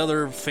 The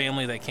other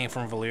family that came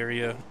from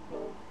Valyria.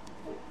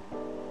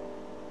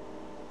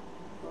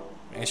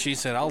 And she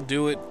said, I'll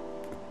do it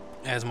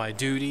as my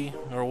duty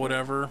or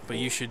whatever, but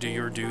you should do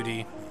your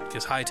duty,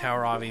 because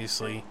Hightower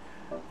obviously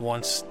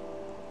wants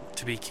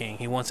to be king.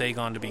 He wants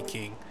Aegon to be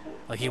king.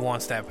 Like, he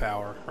wants that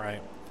power,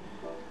 right?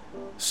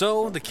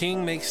 So the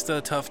king makes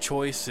the tough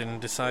choice and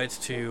decides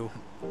to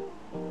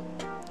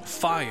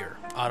fire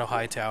Otto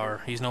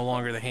Hightower. He's no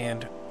longer the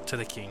hand to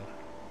the king.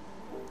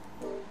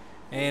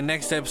 And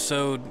next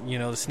episode, you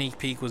know, the sneak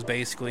peek was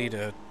basically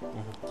to,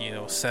 you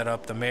know, set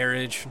up the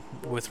marriage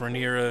with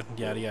Rhaenyra,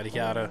 yada, yada,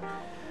 yada.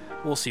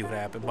 We'll see what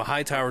happens. But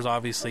Hightower's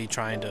obviously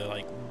trying to,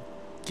 like,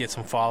 get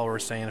some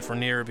followers saying if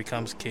Rhaenyra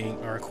becomes king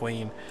or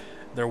queen,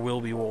 there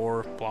will be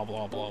war, blah,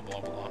 blah, blah,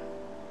 blah, blah.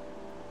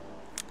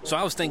 So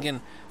I was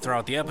thinking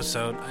throughout the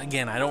episode,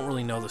 again, I don't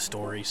really know the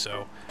story,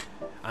 so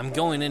I'm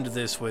going into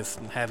this with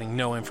having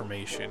no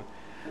information.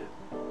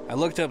 I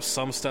looked up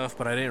some stuff,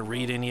 but I didn't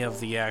read any of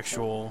the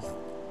actual,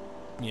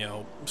 you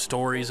know,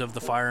 stories of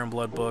the Fire and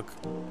Blood book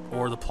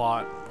or the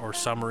plot or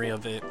summary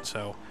of it.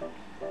 So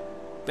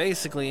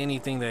basically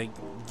anything that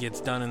gets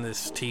done in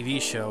this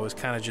TV show is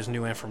kind of just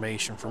new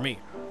information for me.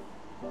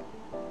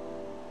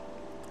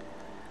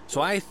 So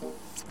I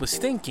was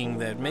thinking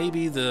that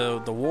maybe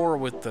the war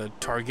with the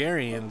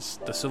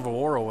Targaryens, the Civil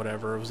War or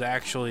whatever, was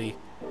actually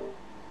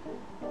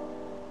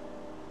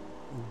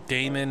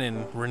Daemon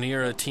and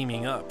Rhaenyra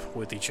teaming up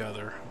with each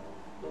other.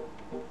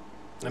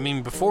 I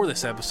mean, before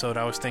this episode,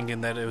 I was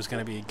thinking that it was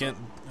going to be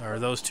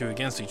those two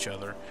against each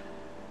other.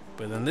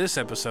 But then this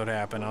episode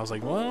happened, I was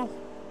like, well,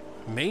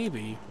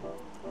 maybe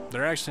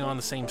they're actually on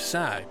the same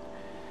side.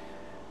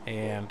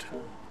 And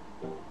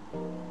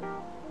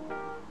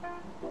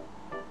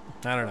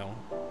I don't know.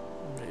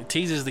 It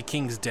teases the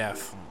king's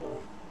death.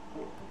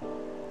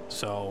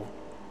 So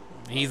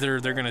either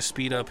they're going to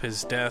speed up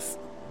his death,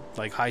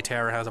 like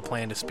Hightower has a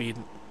plan to speed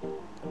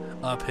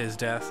up his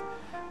death,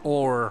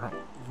 or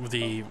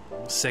the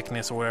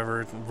sickness or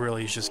whatever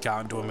really has just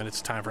gotten to him, and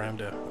it's time for him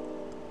to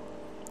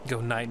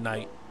go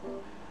night-night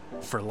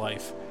for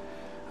life.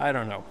 I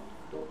don't know.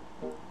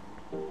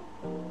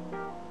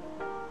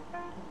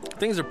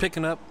 Things are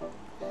picking up.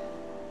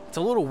 It's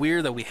a little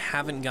weird that we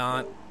haven't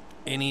got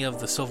any of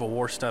the Civil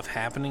War stuff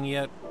happening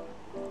yet.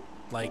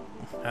 Like,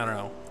 I don't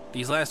know.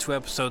 These last 2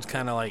 episodes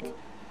kind of like...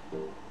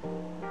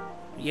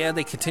 Yeah,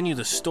 they continue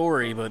the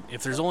story, but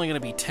if there's only going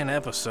to be 10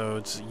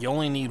 episodes, you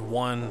only need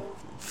 1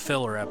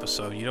 filler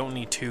episode. You don't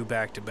need 2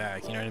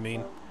 back-to-back, you know what I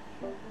mean?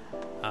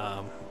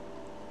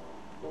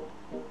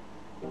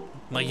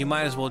 Like, you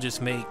might as well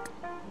just make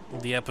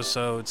the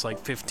episodes like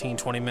 15,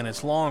 20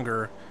 minutes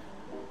longer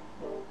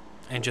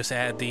and just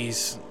add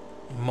these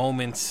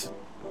moments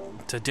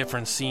to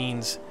different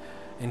scenes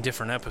in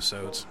different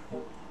episodes.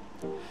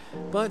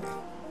 But,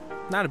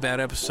 not a bad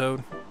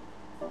episode.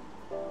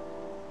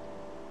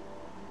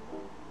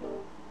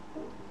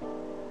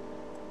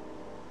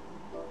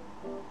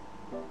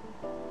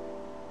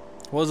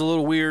 Was a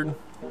little weird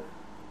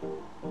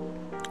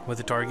with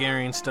the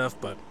Targaryen stuff,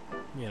 but,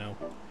 you know,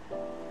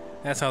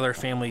 that's how their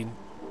family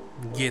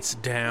gets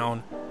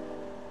down.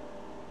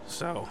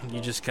 So, you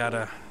just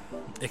gotta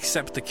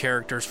accept the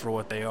characters for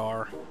what they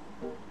are.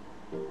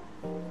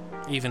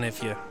 Even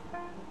if you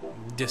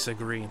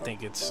disagree and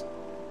think it's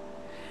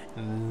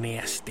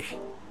nasty.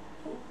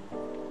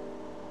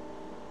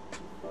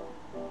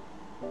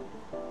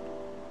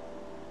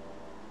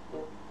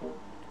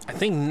 I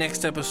think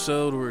next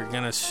episode we're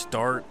gonna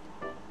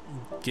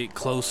get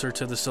closer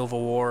to the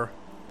Civil War.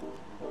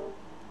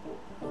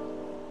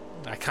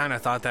 I kind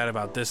of thought that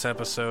about this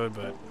episode,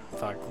 but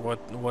fuck,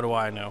 what do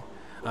I know?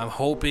 I'm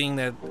hoping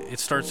that it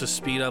starts to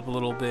speed up a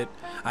little bit.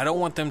 I don't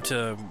want them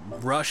to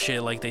rush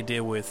it like they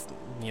did with,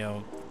 you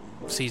know,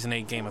 Season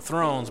 8 Game of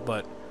Thrones,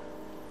 but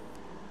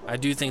I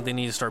do think they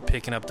need to start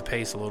picking up the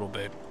pace a little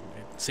bit.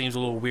 It seems a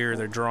little weird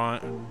they're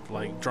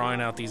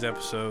drawing out these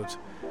episodes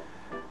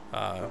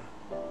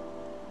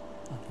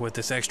with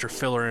this extra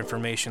filler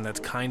information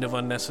that's kind of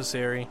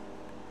unnecessary.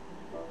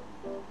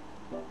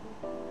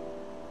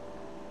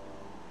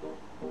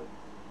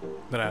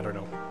 But I don't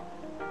know.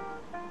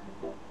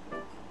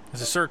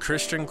 Is it Sir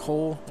Christian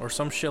Cole or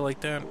some shit like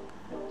that?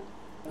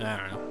 I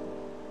don't know.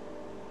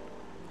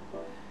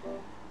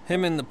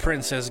 Him and the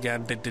princess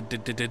got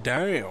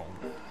down.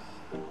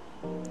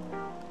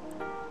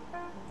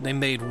 They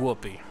made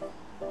Whoopi.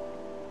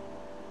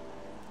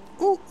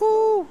 Ooh,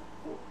 ooh.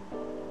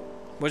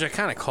 Which I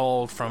kind of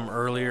called from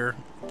earlier,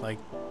 like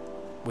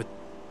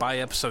by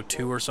episode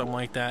 2 or something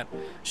like that.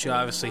 She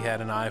obviously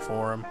had an eye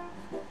for him.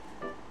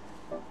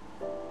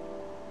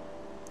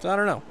 So I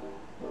don't know.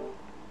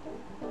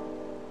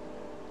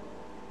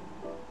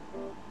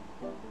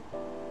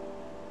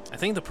 I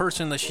think the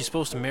person that she's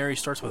supposed to marry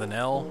starts with an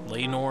L,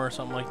 Lenore or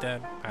something like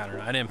that. I don't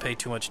know. I didn't pay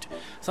too much.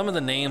 Some of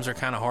the names are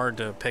kind of hard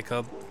to pick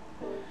up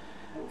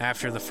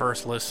after the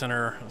first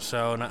listener,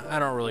 so I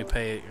don't really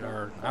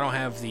I don't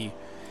have the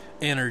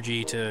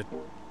energy to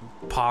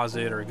pause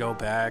it or go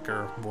back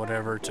or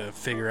whatever to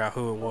figure out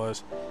who it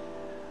was.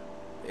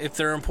 If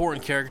they're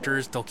important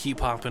characters, they'll keep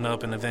popping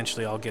up and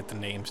eventually I'll get the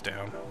names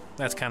down.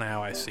 That's kind of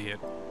how I see it.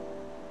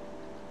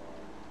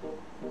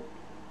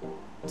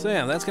 So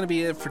yeah, that's going to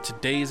be it for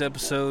today's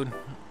episode.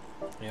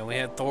 Yeah, we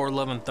had Thor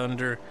Love and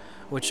Thunder,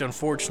 which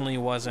unfortunately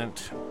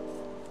wasn't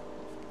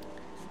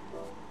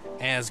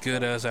as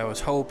good as I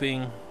was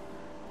hoping.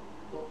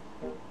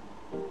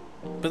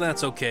 But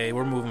that's okay,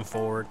 we're moving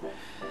forward.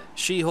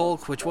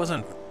 She-Hulk, which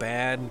wasn't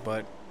bad,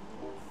 but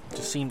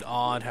just seemed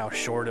odd how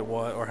short it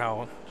was, or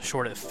how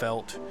short it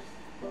felt.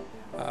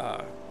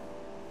 But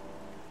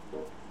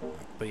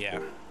yeah.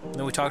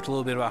 Then we talked a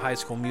little bit about High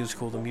School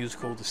Musical,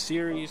 the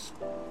series.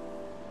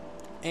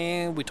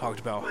 And we talked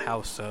about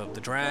House of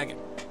the Dragon.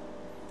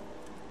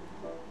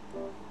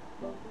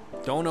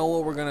 Don't know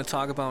what we're going to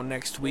talk about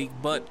next week,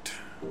 but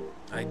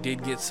I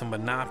did get some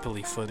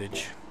Monopoly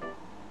footage.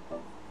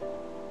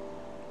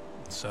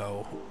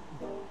 So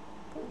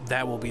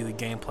that will be the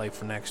gameplay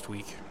for next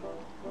week.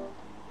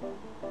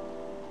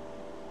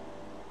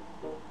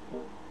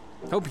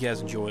 Hope you guys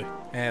enjoy,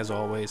 as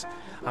always.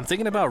 I'm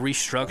thinking about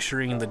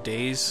restructuring the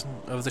days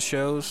of the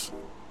shows,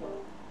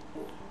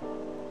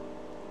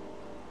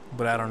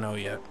 but I don't know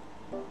yet.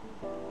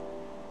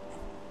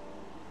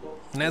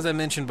 And as I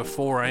mentioned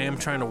before, I'm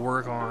trying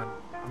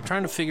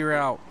to figure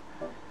out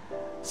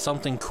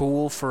something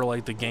cool for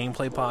like the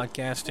gameplay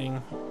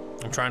podcasting.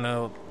 I'm trying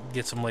to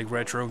get some like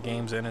retro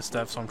games in and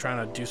stuff, so I'm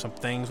trying to do some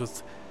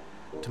things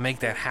to make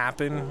that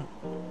happen.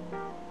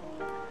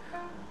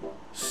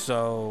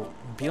 So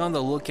be on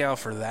the lookout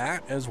for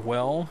that as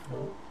well.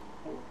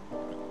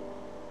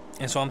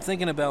 And so I'm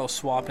thinking about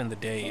swapping the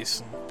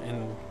days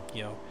and,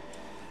 you know,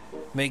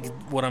 make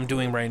what I'm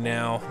doing right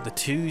now the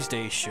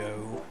Tuesday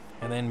show,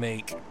 and then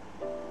make,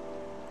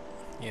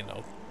 you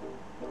know,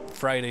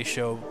 Friday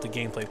show the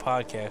gameplay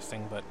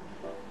podcasting. But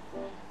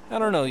I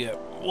don't know yet.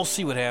 We'll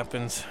see what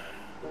happens.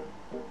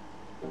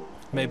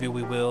 Maybe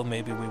we will,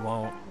 maybe we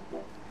won't.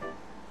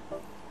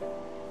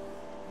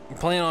 I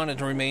plan on it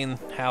to remain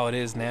how it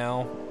is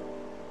now.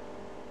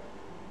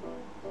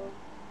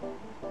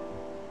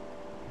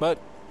 But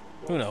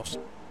who knows?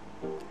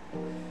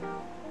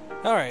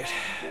 Alright,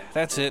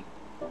 that's it.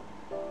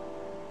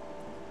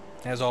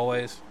 As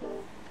always,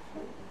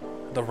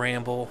 the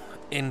ramble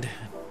end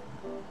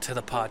to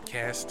the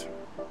podcast.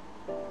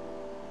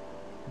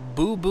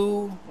 Boo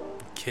boo,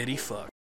 kitty fuck.